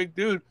 stocky, big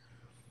dude.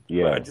 But I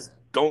Yeah. just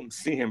don't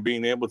see him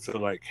being able to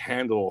like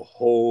handle a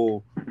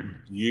whole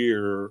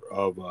year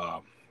of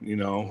of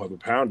a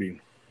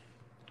pounding.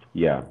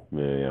 Yeah,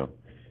 yeah, yeah.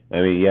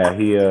 I mean,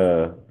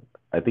 yeah,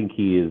 I think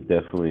he is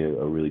definitely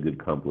a really good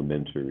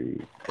complementary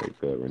like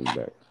running back.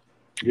 But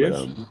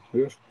Yes,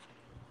 yes.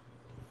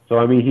 so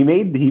I mean, he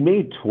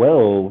made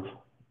 12,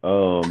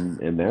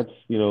 and that's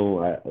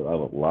a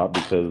lot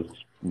because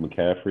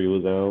McCaffrey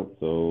was out.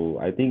 So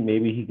I think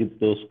maybe he could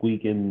still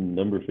squeak in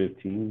number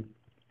 15.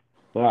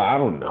 Well, I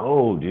don't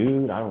know,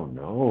 dude. I don't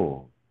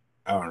know.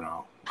 I don't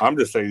know. I'm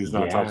just saying he's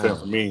not top 10 Yeah.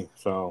 for me.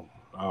 So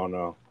I don't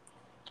know.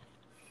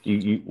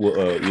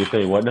 You're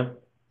saying what now?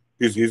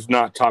 He's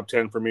not top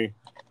 10 for me.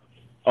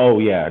 Oh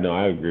yeah, no,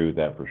 I agree with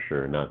that for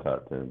sure. Not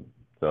top 10.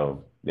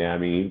 So yeah, I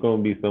mean he's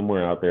gonna be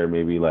somewhere out there,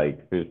 maybe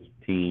like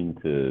 15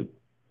 to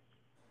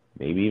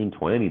maybe even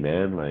 20,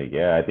 man. Like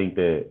yeah, I think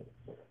that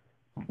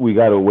we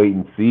gotta wait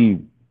and see,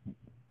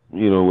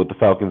 what the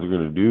Falcons are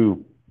gonna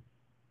do.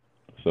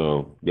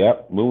 So yeah,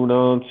 moving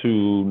on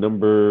to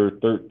number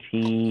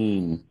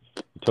 13,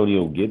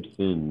 Antonio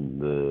Gibson,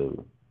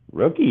 the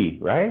rookie,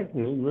 right?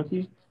 He was a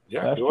rookie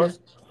Yeah, he last year was.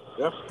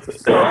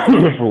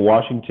 Yeah. for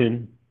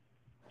Washington.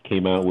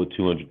 Came out with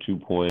 202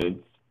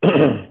 points.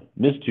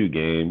 Missed 2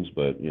 games,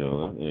 but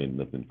ain't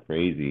nothing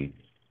crazy.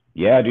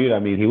 Yeah, dude. I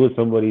mean, he was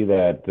somebody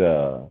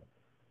that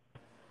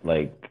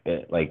like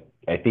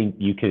I think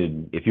you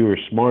could, if you were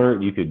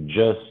smart, you could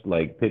just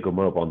like pick him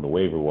up on the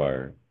waiver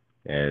wire,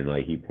 and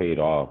like he paid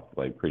off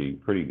like pretty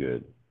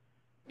good.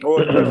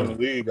 Well, it depends on the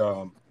league.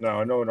 Now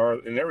I know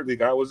in every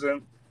league I was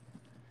in,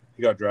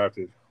 he got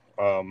drafted.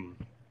 Um,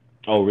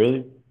 Oh,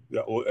 really?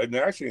 yeah, well, and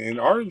actually in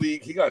our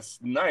league he got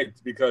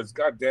sniped because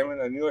God damn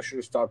it, I knew I should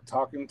have stopped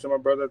talking to my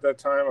brother at that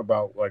time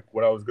about like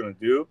what I was gonna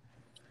do,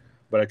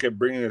 but I kept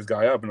bringing this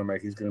guy up and I'm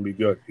like, he's gonna be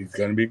good. He's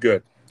gonna be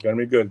good. He's gonna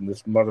be good. And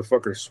this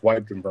motherfucker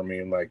swiped him from me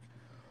in like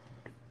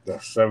the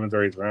 7th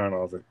or 8th round. I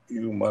was like,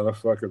 you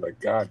motherfucker, like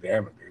God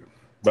damn it, dude.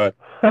 But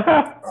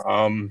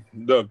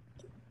the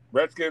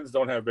Redskins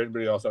don't have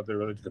anybody else out there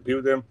really to compete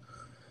with them,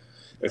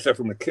 except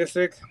for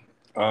McKissick.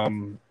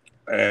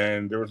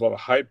 And there was a lot of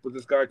hype with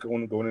this guy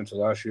going into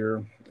last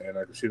year, and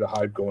I can see the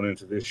hype going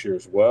into this year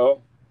as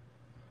well.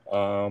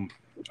 I'm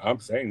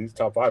saying he's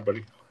top 5,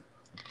 buddy.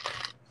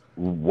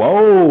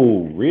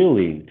 Whoa,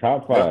 really?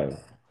 Top Yep. 5.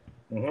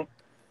 Mm-hmm.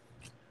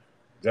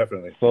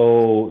 Definitely.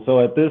 So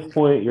at this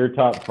point, your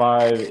top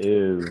 5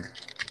 is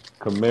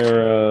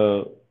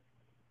Kamara,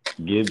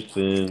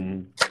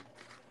 Gibson.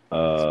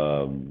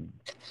 Dang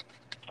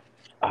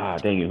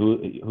it. Who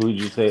did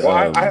you say?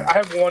 Well, I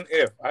have one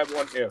if. I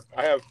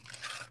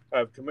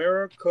have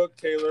Kamara, Cook,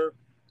 Taylor,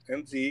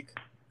 and Zeke,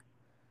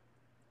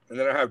 and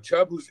then I have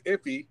Chubb, who's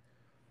iffy,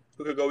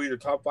 who could go either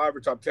top 5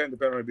 or top 10,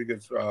 depending on if he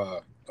gets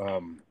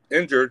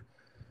injured.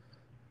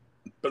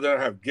 But then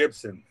I have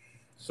Gibson.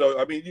 So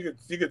I mean, you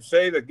could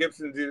say that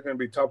Gibson's either going to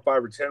be top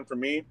 5 or 10 for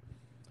me,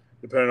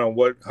 depending on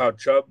what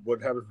happens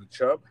with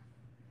Chubb.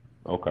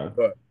 Okay.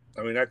 But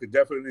I mean, I could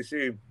definitely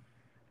see,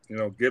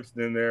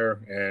 Gibson in there,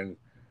 and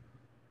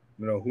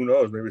who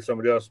knows, maybe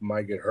somebody else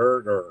might get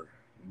hurt,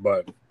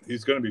 but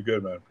he's going to be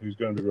good, man. He's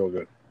going to be real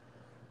good.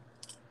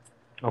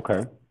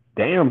 Okay.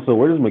 Damn. So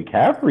where does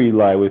McCaffrey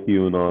lie with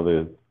you in all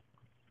this?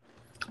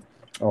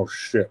 Oh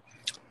shit.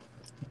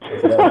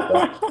 He's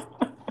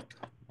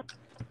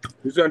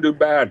going to do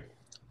bad.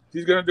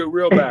 He's going to do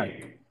real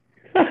bad.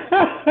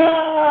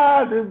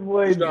 This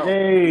boy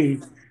Jay.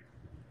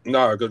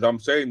 No, because I'm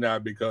saying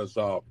that because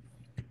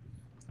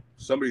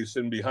somebody's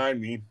sitting behind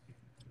me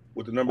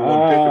with the number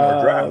 1 pick in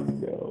our draft.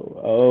 No.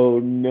 Oh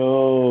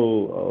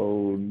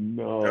no.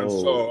 And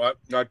so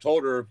I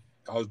told her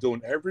I was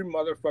doing every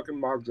motherfucking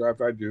mock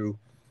draft I do.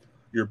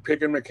 You're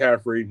picking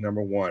McCaffrey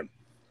number 1.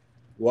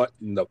 What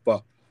in the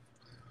fuck?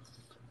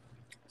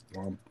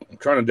 I'm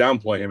trying to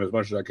downplay him as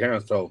much as I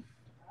can, so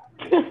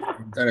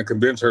I'm trying to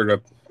convince her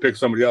to pick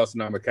somebody else,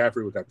 not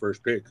McCaffrey, with that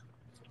first pick.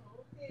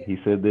 He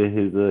said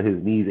that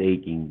his knees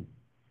aching.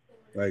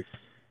 Like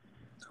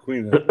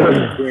Queen,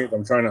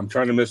 I'm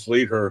trying to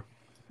mislead her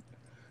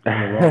in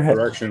the wrong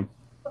direction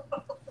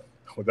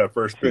with that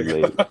first pick.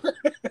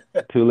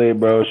 Too late,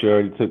 bro. She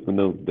already took the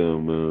notes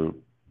down, man.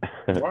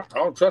 I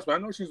don't trust me. I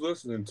know she's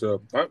listening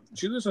to.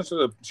 She hears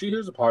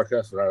the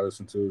podcast that I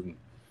listen to, and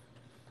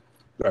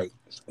like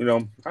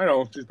I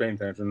know she's paying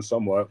attention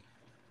somewhat.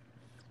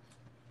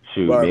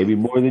 Shoot, maybe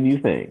more than you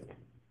think.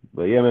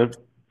 But yeah, man.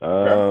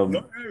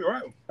 No, you're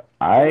right.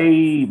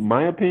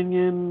 My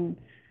opinion,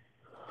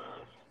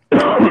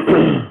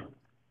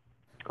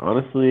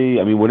 honestly,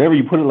 I mean, whenever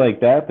you put it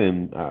like that,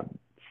 then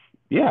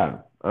yeah,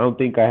 I don't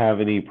think I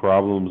have any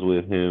problems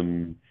with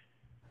him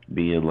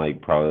being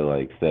like probably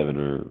like 7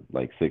 or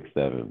like 6,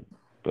 7.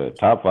 But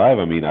top 5,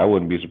 I mean, I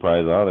wouldn't be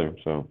surprised either.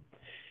 So,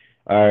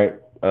 all right.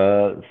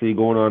 See,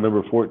 going on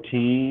number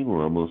 14,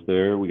 we're almost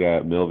there. We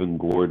got Melvin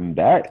Gordon.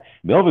 That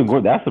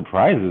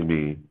surprises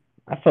me.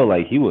 I felt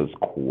like he was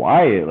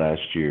quiet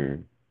last year.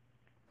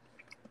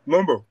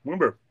 Remember,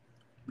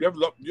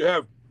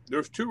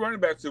 there's 2 running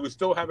backs that we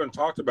still haven't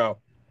talked about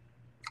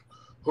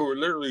who were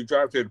literally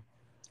drafted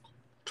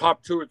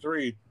top 2 or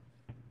 3,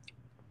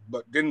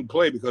 but didn't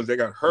play because they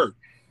got hurt.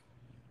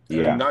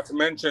 Yeah. And not to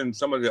mention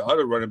some of the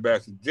other running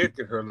backs that did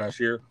get hurt last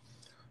year.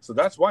 So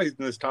that's why he's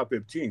in this top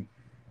 15.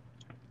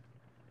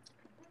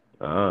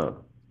 So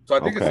I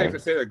think it's safe to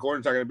say that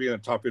Gordon's not going to be in the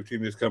top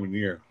 15 this coming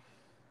year.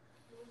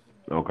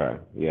 Okay.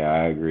 Yeah,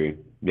 I agree.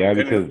 Yeah,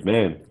 because,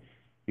 man,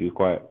 he was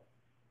quiet.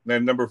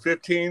 Then number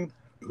 15,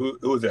 who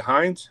was it,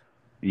 Hines?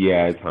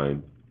 Yeah, it's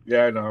Hines.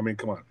 Yeah, no, I mean,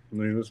 come on. I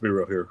mean, let's be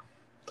real here.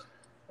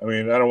 I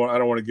mean, I don't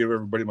want to give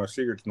everybody my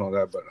secrets and all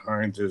that, but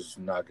Hines is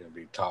not going to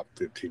be top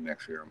 15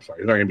 next year. I'm sorry.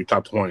 He's not going to be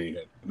top 20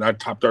 yet. Not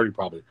top 30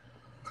 probably.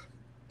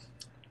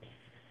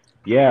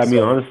 Yeah, I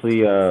mean,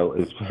 honestly,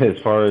 as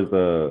far as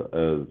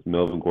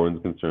Melvin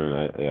Gordon's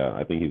concerned,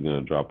 I think he's going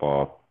to drop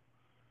off.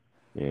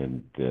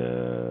 And,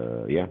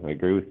 yeah, I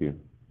agree with you.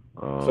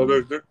 So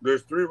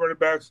there's 3 running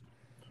backs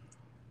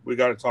we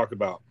got to talk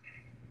about,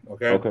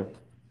 okay? Okay.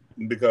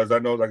 Because I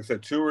know, like I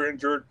said, 2 were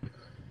injured,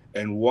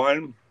 and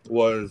 1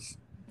 was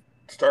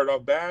started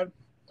off bad,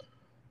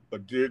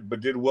 but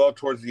did well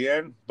towards the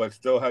end, but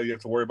still you have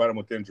to worry about him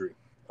with injury.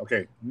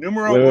 Okay,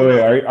 numero uno.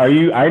 Wait. Are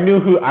you? I know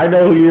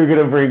who you're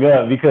gonna bring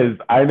up because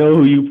I know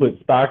who you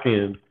put stock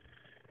in.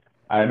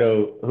 I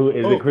know who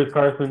is it. Chris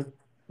Carson?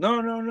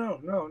 No, not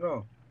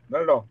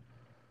at all.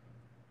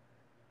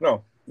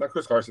 No, not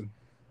Chris Carson.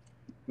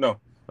 No.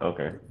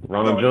 Okay,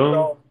 Ronald Jones.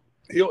 No,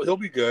 he'll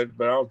be good,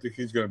 but I don't think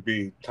he's gonna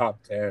be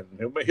top 10.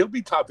 He'll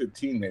be top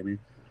 15 maybe.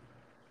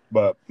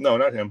 But no,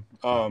 not him.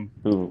 Who? Ronald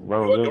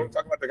Jones? You want to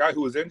talk about the guy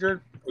who was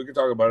injured? We can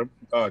talk about him.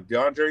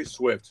 DeAndre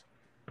Swift.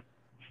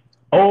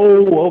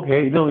 Oh,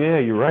 okay. No, yeah,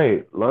 you're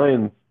right.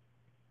 Lions.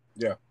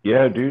 Yeah.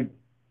 Yeah, dude.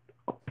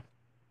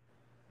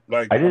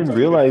 Like I didn't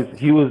realize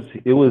it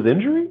was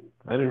injury.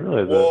 I didn't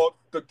realize that. Well,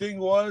 the thing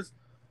was,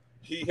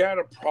 he had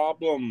a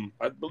problem.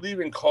 I believe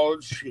in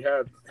college he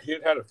had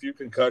a few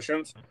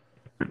concussions,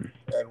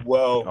 and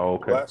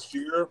last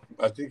year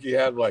I think he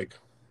had like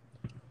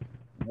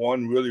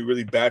one really,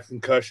 really bad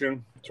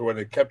concussion to where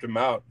they kept him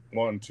out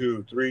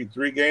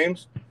 3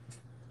 games.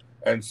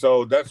 And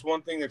so that's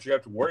one thing that you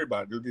have to worry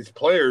about. Dude, these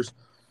players,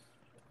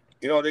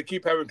 they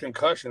keep having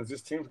concussions.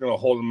 This team's going to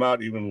hold them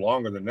out even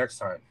longer the next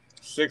time.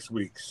 6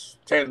 weeks,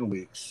 10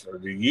 weeks, or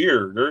the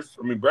year.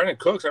 Brandon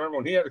Cooks, I remember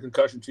when he had a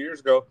concussion 2 years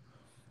ago,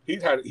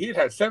 he'd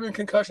had 7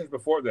 concussions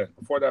before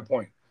that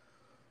point.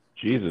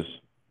 Jesus.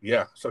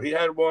 Yeah. So he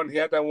had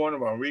that one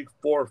on week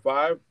 4 or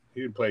 5.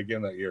 He didn't play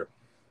again that year.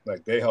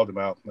 Like, they held him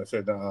out. They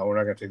said, no, we're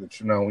not going to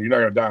take no, you're not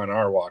going to die on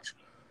our watch.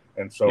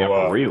 And so,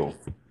 for real.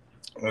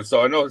 And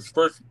so I know his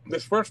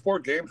first 4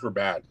 games were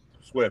bad.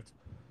 Swift,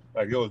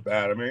 like, it was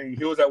bad. I mean,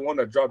 he was that one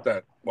that dropped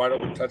that wide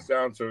open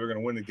touchdown, so they're going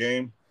to win the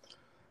game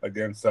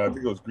against I think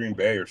it was Green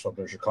Bay or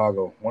something,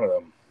 Chicago, one of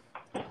them.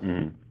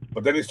 Mm-hmm.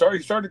 But then he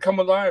started to come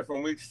alive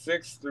from week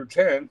 6 through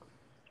 10,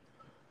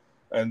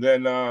 and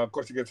then of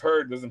course he gets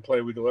hurt, doesn't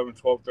play week 11,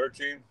 12,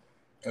 13,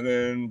 and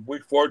then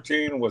week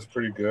 14 was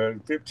pretty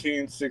good.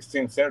 15,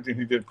 16, 17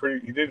 he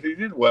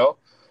did well,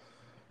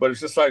 but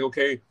it's just like,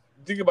 okay,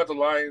 think about the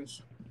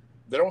Lions.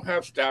 They don't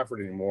have Stafford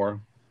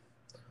anymore.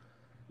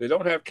 They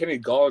don't have Kenny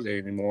Golladay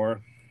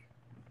anymore.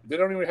 They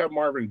don't even have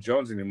Marvin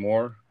Jones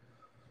anymore.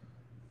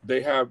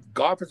 They have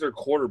Goff as their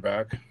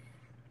quarterback.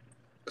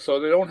 So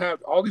they don't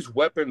have all these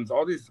weapons,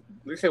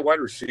 they say wide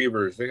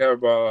receivers. They have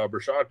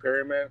Brashad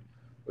Perryman,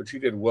 which he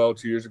did well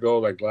 2 years ago,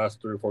 like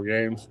last 3 or 4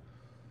 games.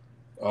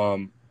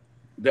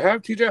 They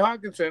have TJ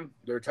Hawkinson,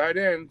 their tight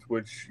end,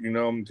 which,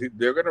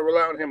 they're going to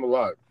rely on him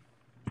a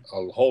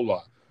whole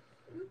lot.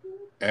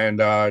 And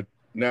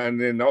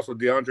then also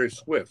DeAndre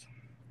Swift.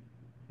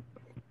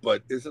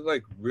 But is it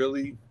like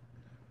really,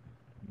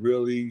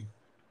 really,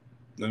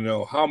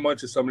 how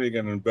much is somebody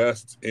going to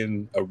invest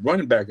in a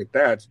running back at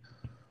that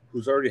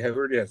who's already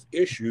has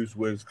issues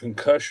with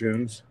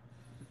concussions,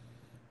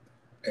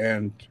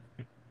 and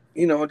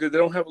they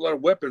don't have a lot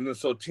of weapons, and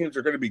so teams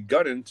are going to be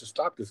gunning to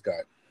stop this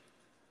guy.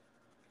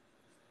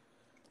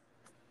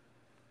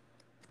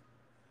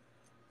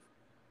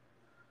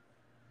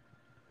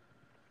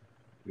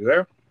 You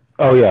there?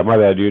 Oh yeah, my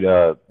bad, dude.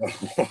 I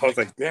was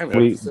like, damn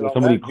it!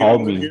 Somebody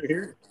called me.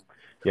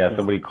 Yeah,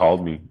 somebody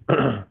called me.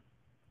 Okay,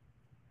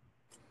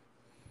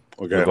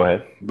 so go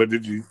ahead. But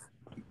did you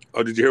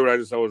hear what I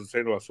was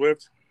saying about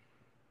Swift?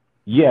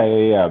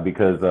 Yeah.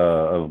 Because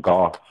of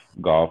Goff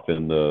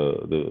and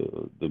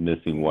the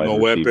missing wide no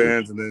receivers.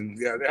 Weapons, and then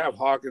they have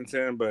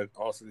Hawkinson, but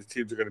also these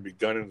teams are going to be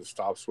gunning to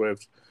stop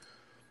Swift.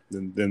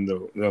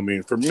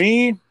 For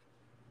me,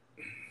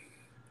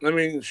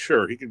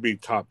 sure, he could be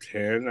top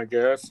 10, I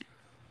guess,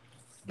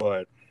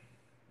 but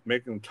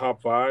making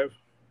top 5,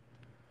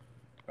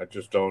 I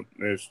just don't.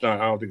 It's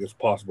not. I don't think it's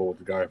possible with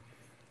the guy,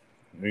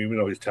 even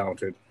though he's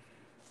talented.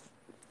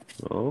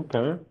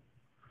 Okay.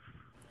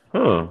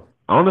 Huh.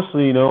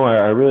 Honestly,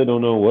 I really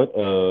don't know what.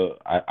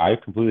 I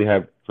completely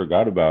have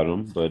forgot about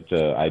him, but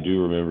I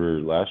do remember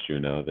last year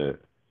now that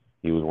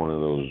he was one of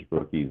those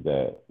rookies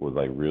that was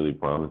like really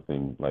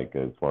promising, like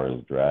as far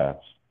as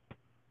drafts.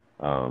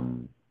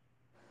 Um.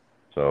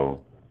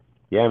 So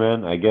yeah,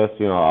 man. I guess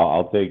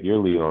I'll take your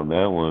lead on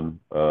that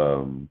one.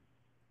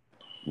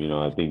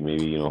 I think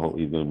maybe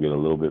he's gonna get a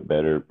little bit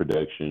better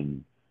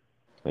production,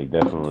 like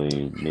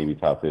definitely maybe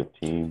top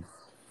 15.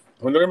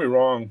 Well, don't get me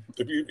wrong.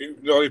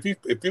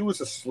 If he was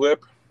to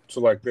slip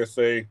to like let's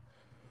say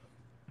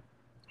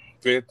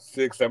fifth,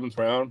 sixth, seventh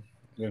round,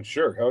 then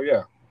sure, hell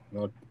yeah,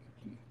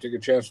 take a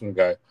chance on the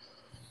guy.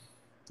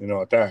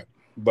 At that.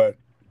 But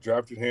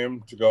drafting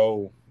him to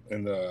go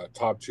in the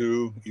top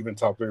 2, even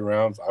top 3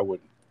 rounds, I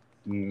would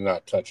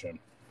not touch him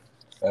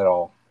at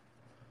all.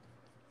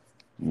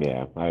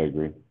 Yeah, I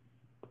agree.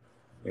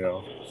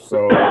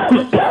 So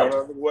out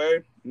of the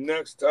way.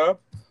 Next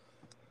up,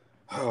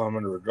 I'm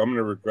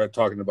gonna regret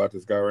talking about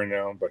this guy right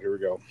now, but here we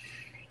go.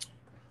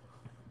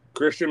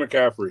 Christian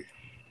McCaffrey.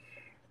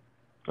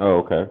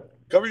 Oh, okay.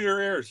 Cover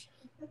your ears.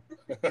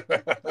 You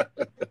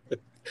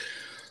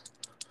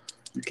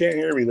can't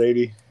hear me,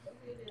 lady.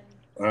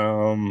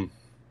 I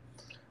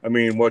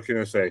mean, what can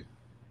I say?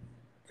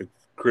 It's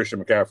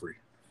Christian McCaffrey.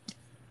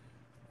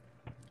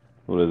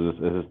 What is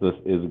this?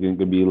 Is it going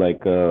to be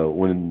like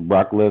when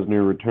Brock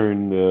Lesnar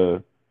returned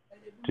to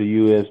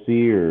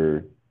UFC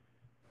or?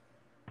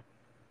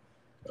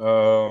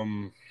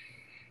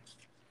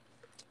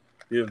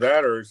 Either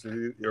that or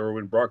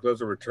when Brock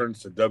Lesnar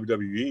returns to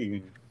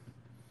WWE.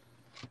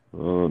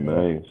 Oh,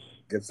 nice.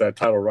 Gets that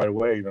title right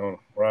away,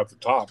 right off the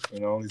top.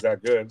 He's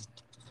that good.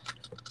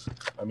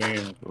 I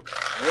mean,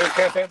 I really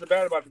can't say anything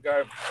bad about the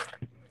guy.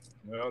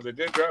 They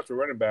did draft a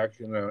running back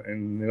in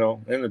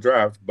the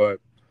draft, but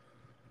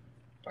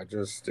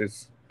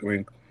it's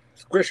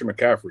Christian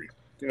McCaffrey.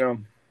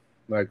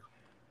 Like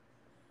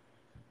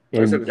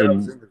I said, the guy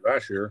was injured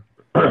last year.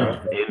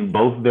 In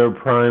both their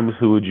primes,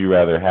 who would you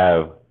rather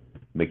have,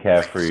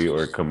 McCaffrey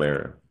or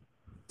Kamara?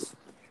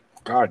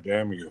 God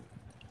damn you!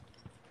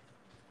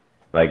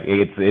 Like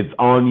it's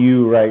on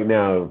you right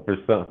now.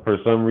 For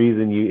some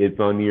reason, it's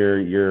on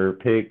your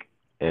pick,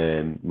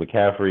 and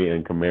McCaffrey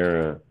and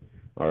Kamara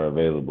are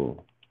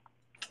available.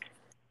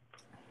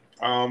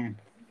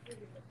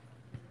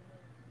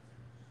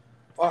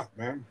 Fuck,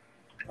 man.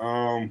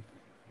 I'm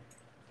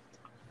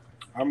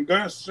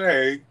gonna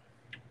say,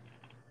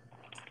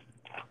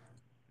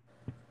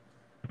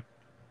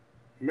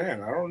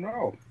 man, I don't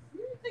know.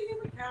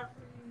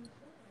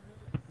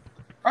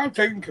 I'm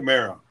taking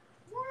Kamara.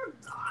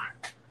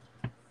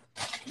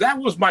 That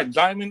was my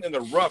diamond in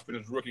the rough in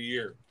his rookie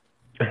year.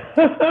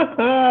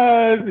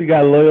 You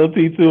got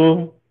loyalty to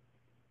him?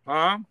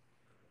 Huh?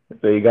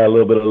 So you got a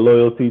little bit of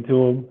loyalty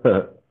to him?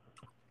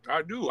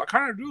 I do. I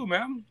kind of do,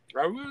 man.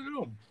 I really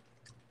do.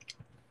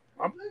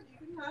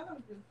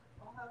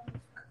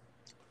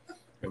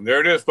 And there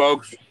it is,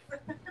 folks.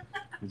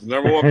 The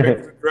number 1 pick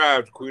in the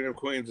draft, Queen of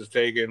Queens, is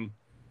taken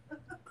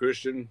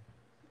Christian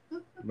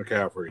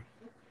McCaffrey.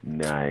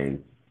 Nice.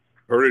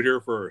 Heard it here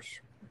first.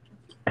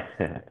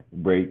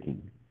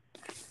 Breaking.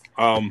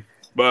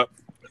 But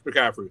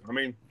McCaffrey. I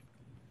mean,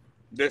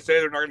 they say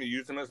they're not going to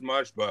use him as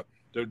much, but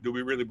do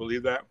we really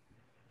believe that?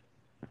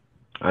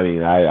 I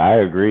mean, I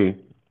agree.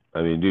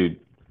 I mean, dude,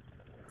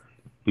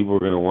 people are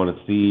going to want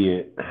to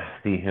see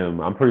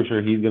him. I'm pretty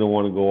sure he's going to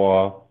want to go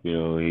off.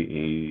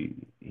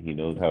 He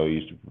knows how he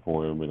used to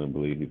perform, and I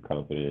believe he's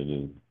confident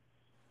in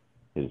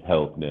his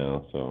health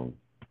now. So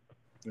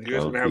he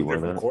doesn't have a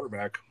different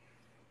quarterback.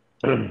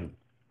 Who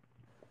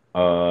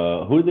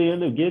did they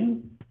end up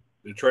getting?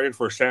 They traded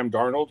for Sam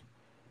Darnold.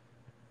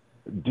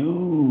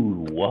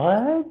 Dude,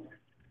 what?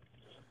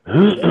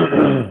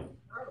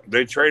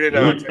 They traded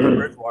Teddy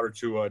Bridgewater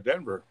to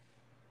Denver.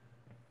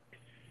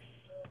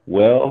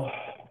 Well,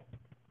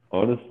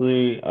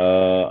 honestly,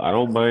 I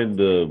don't mind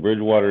the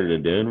Bridgewater to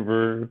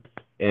Denver,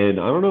 and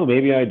I don't know,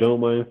 maybe I don't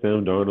mind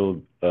Sam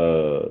Darnold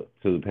to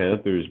the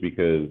Panthers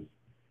because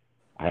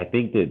I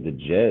think that the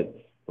Jets,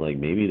 like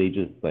maybe they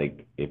just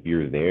like if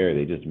you're there,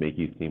 they just make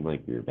you seem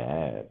like you're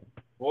bad.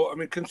 Well, I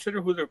mean,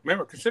 consider who their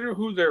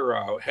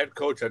head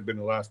coach had been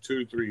the last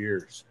 2-3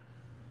 years.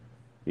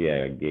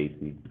 Yeah,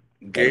 Gase.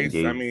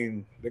 Gase. I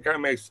mean, the guy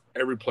makes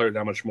every player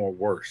that much more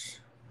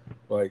worse.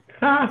 Like,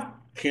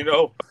 he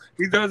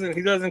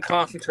doesn't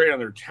concentrate on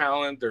their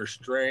talent, their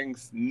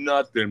strengths,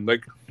 nothing.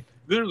 Like,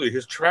 literally,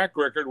 his track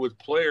record with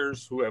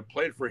players who have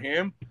played for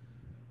him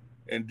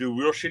and do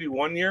real shitty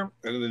one year,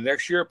 and then the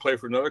next year play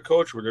for another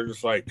coach where they're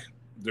just like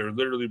they're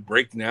literally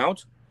breaking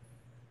out.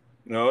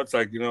 It's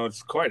like,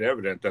 it's quite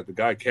evident that the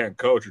guy can't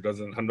coach or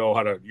doesn't know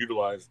how to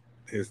utilize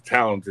his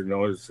talent,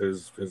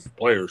 his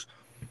players.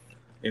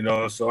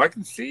 So I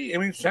can see, I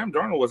mean, Sam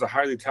Darnold was a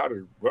highly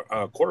touted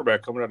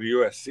quarterback coming out of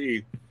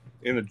USC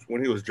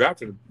when he was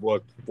drafted,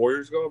 4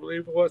 years ago, I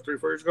believe it was,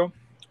 3-4 years ago?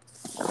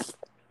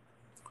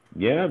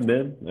 Yeah,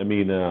 man. I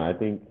mean, I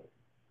think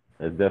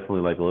It's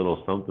definitely like a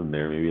little something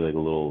there. Maybe like a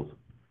little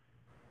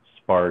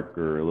spark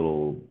or a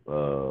little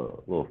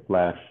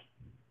flash.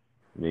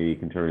 Maybe it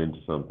can turn into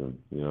something.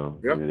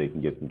 Yep. Maybe they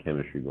can get some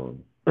chemistry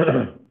going.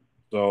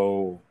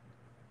 So,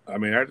 yeah. I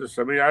mean, I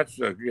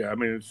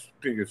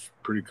think it's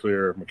pretty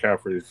clear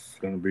McCaffrey's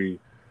going to be,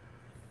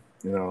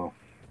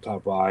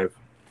 top five.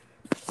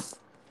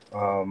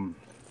 Um,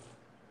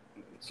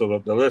 so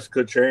the list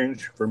could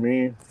change for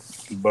me,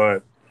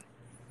 but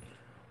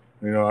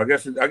I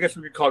guess we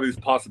could call these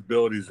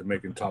possibilities of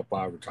making top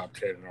five or top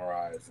 10 in our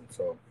eyes. And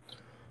so,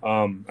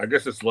 I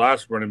guess this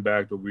last running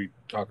back that we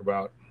talk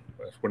about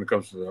when it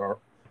comes to the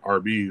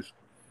RBs,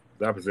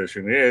 that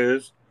position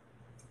is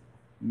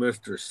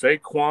Mr.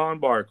 Saquon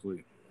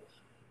Barkley.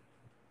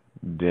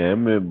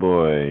 Damn it,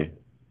 boy.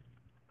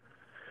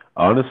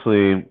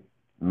 Honestly,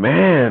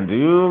 man,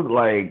 dude,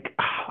 like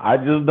I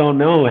just don't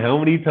know how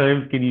many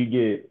times can you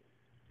get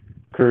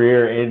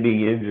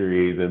career-ending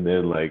injuries and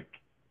then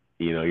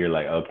you're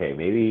like, okay,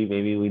 maybe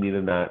we need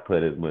to not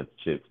put as much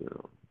chips in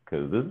them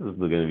because this is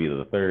going to be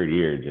the third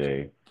year,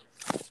 Jay.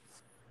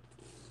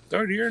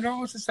 Third year?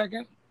 No, it's the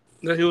second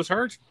that he was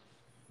hurt.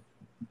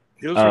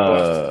 He was hurt the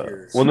last 2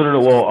 years. Well, no.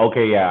 Well,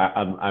 okay, yeah,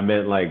 I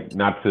meant like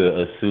not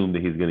to assume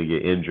that he's going to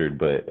get injured,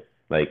 but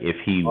like if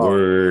he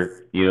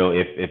were,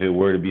 if it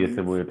were to be a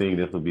similar thing,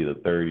 this would be the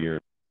third year.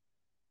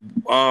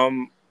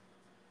 Right.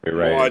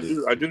 Well, I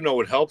Just, do know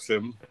what helps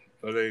him.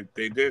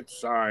 They did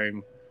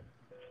sign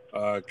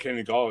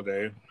Kenny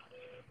Golladay.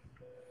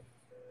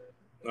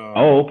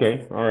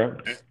 okay, all right.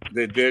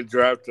 They did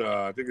draft.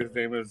 I think his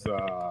name is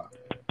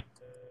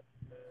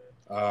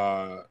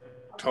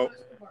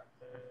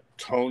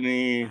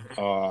Tony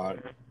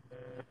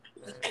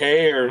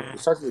K, or it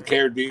starts with a K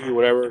or D,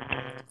 whatever.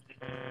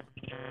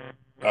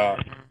 What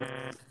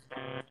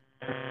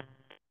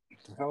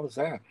the hell is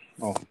that?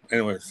 Oh,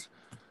 anyways,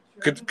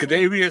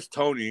 Kadarius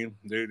Toney.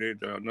 They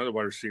another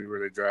wide receiver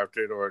they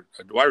drafted, or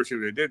a wide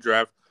receiver they did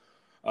draft.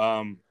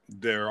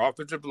 Their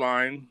offensive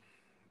line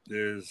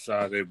is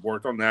they've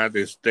worked on that.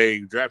 They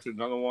drafted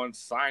another one,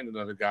 signed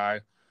another guy.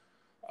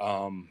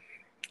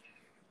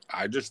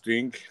 I just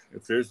think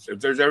if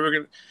there's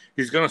ever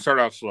he's gonna start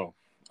out slow.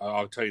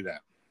 I'll tell you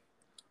that.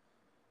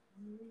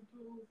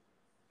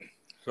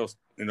 So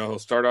he'll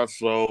start out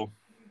slow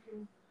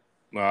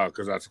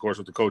because that's of course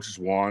what the coaches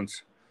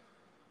want.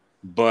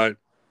 But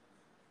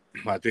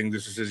I think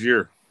this is his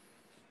year.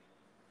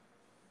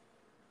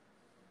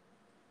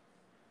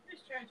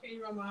 Just trying to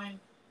change my mind.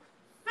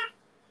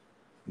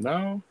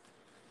 No.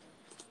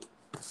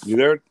 You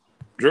there,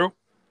 Drew?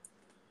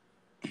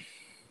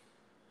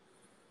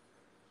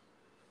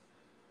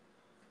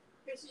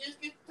 Chris, you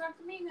just get to talk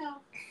to me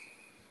now.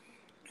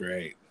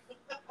 Great.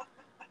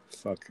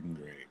 Fucking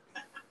great.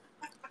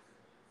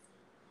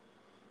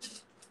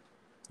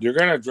 You're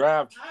going to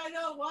draft. I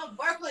don't want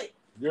Barkley.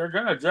 You're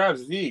going to draft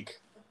Zeke.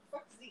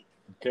 Fuck Zeke.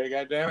 Okay,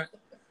 goddammit.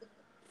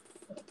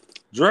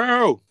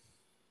 Drew!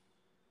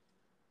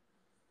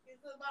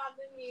 He's a lot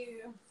than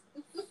you.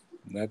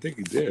 I think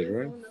he did,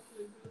 right?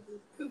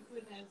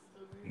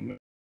 You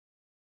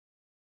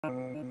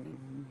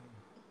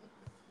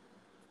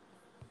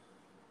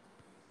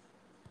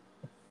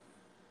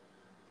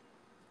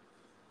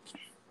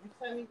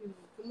can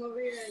come over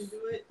here and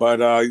do it. But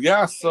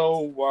yeah,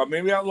 so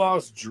maybe I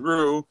lost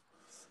Drew.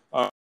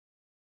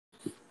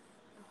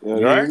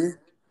 Right?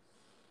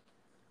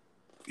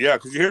 Yeah,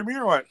 could you hear me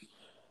or what?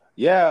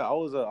 Yeah, I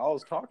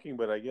was talking,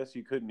 but I guess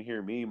you couldn't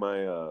hear me.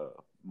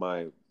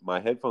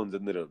 My headphones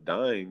ended up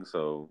dying,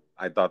 so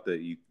I thought that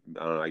I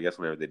don't know. I guess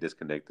whenever they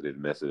disconnected it,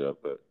 messed it up.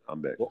 But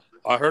I'm back. Well,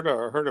 I heard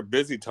a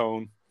busy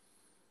tone.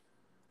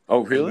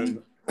 Oh, really?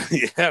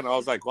 Yeah, and I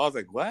was like, what?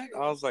 I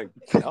was like,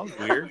 that was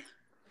weird.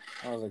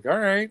 I was like, all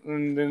right,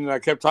 and then I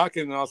kept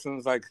talking, and all of a sudden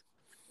it's like,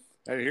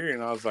 I didn't hear you,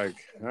 and I was like,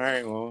 all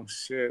right, well,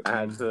 shit.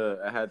 I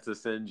had to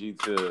send you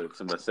to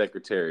my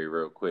secretary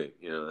real quick.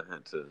 I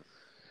had to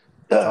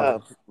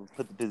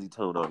put the busy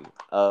tone on you.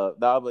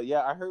 No, but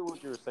yeah, I heard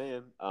what you were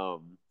saying.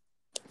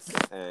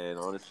 And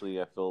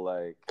honestly, I feel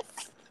like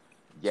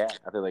it's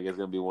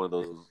gonna be one of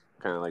those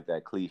kind of like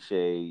that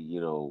cliche,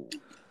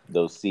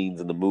 those scenes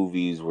in the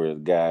movies where the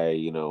guy,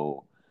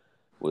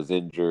 was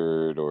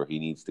injured or he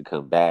needs to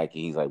come back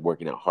and he's like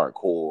working out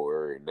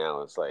hardcore, and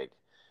now it's like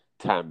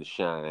time to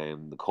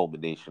shine, the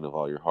culmination of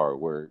all your hard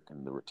work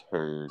and the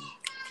return.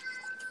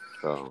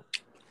 So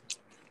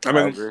I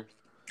mean, the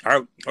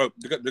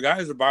guy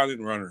is a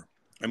violent runner.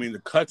 I mean, the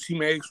cuts he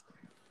makes,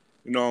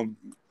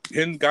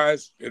 hitting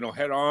guys,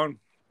 head on,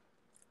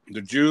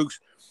 the jukes,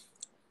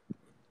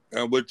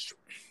 which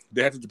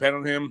they have to depend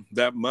on him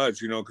that much,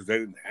 because they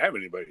didn't have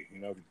anybody,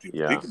 if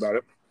you think about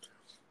it.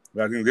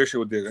 But I think this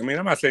year with this, I mean,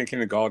 I'm not saying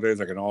Kenny Golladay is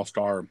like an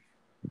all-star,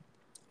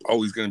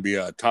 always going to be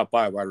a top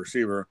 5 wide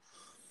receiver,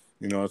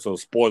 so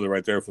spoiler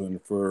right there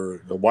for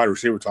the wide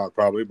receiver talk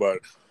probably, but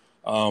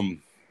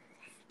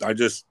I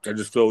just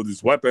feel with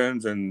these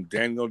weapons and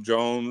Daniel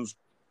Jones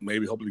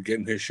maybe hopefully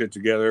getting his shit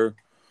together,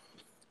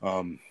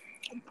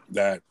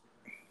 that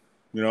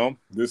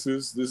this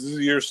is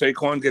a year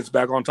Saquon gets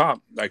back on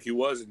top like he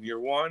was in year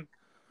 1,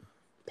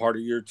 part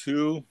of year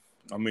 2.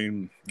 I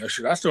mean, I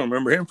still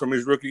remember him from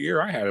his rookie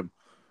year. I had him.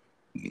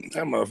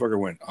 That motherfucker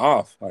went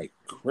off like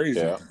crazy.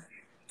 Yeah.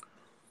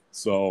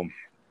 So,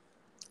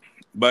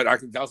 but I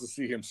could also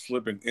see him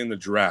slipping in the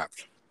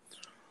draft.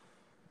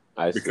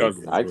 I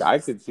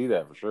could see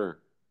that for sure.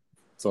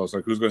 So it's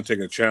like, who's going to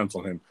take a chance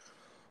on him?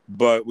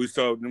 But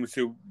let me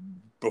see.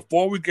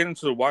 Before we get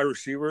into the wide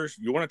receivers,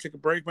 you want to take a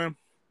break, man?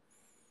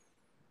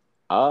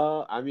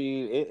 I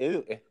mean,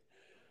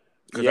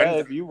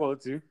 if you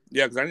want to.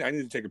 Yeah, because I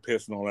need to take a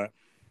piss and all that.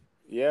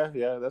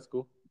 Yeah, that's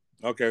cool.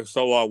 Okay,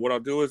 so what I'll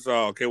do is,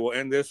 we'll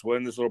end this. We'll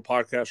end this little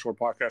podcast, short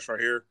podcast right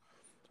here.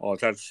 I'll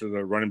attach to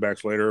the running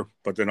backs later,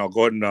 but then I'll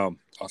go ahead and I'll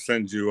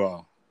send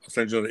you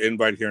the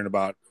invite here in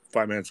about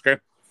 5 minutes. Okay.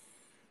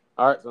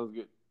 All right, sounds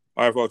good.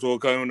 All right, folks.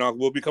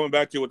 We'll be coming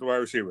back to you with the wide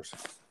receivers.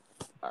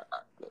 All right.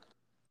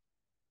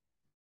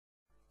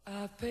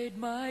 I've paid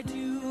my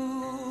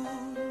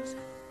dues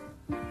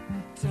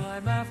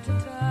time after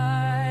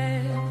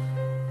time.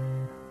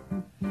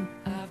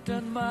 I've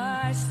done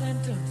my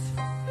sentence,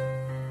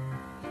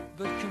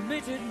 but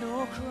committed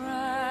no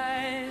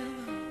crime.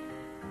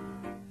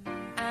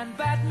 And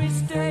bad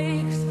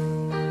mistakes,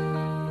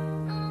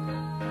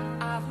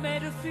 I've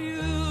made a few.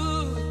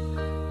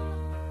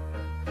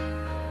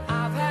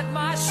 I've had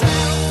my share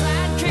of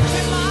bad kicks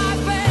in my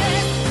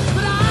face,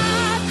 but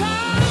I've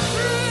come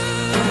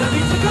through. And I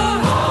need to go on.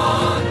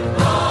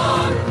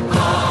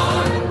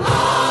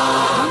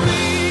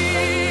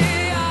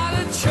 We are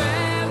the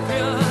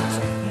champions,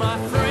 my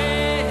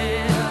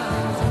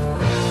friends,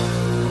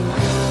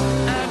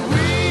 and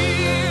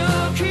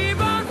we'll keep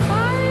on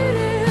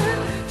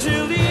fighting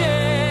till the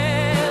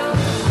end.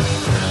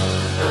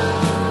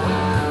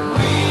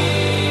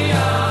 We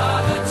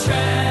are the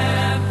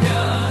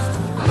champions.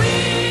 We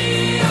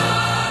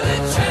are the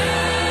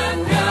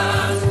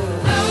champions.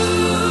 No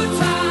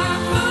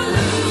time for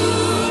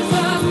losers,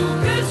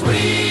 'cause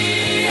we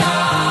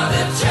are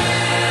the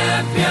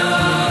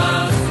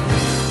champions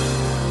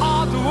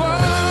of the world.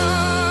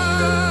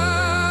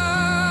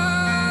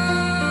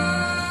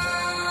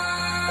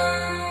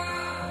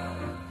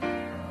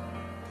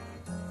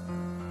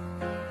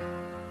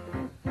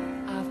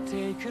 I've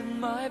taken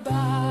my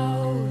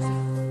bows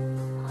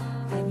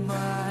and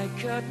my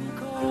curtain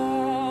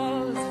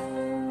calls.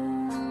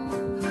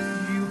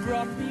 You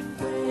brought me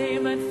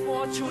fame and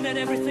fortune and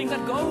everything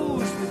that goes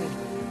with it.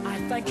 I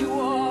thank you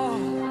all,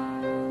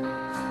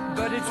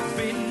 but it's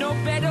been no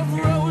bed of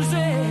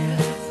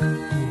roses.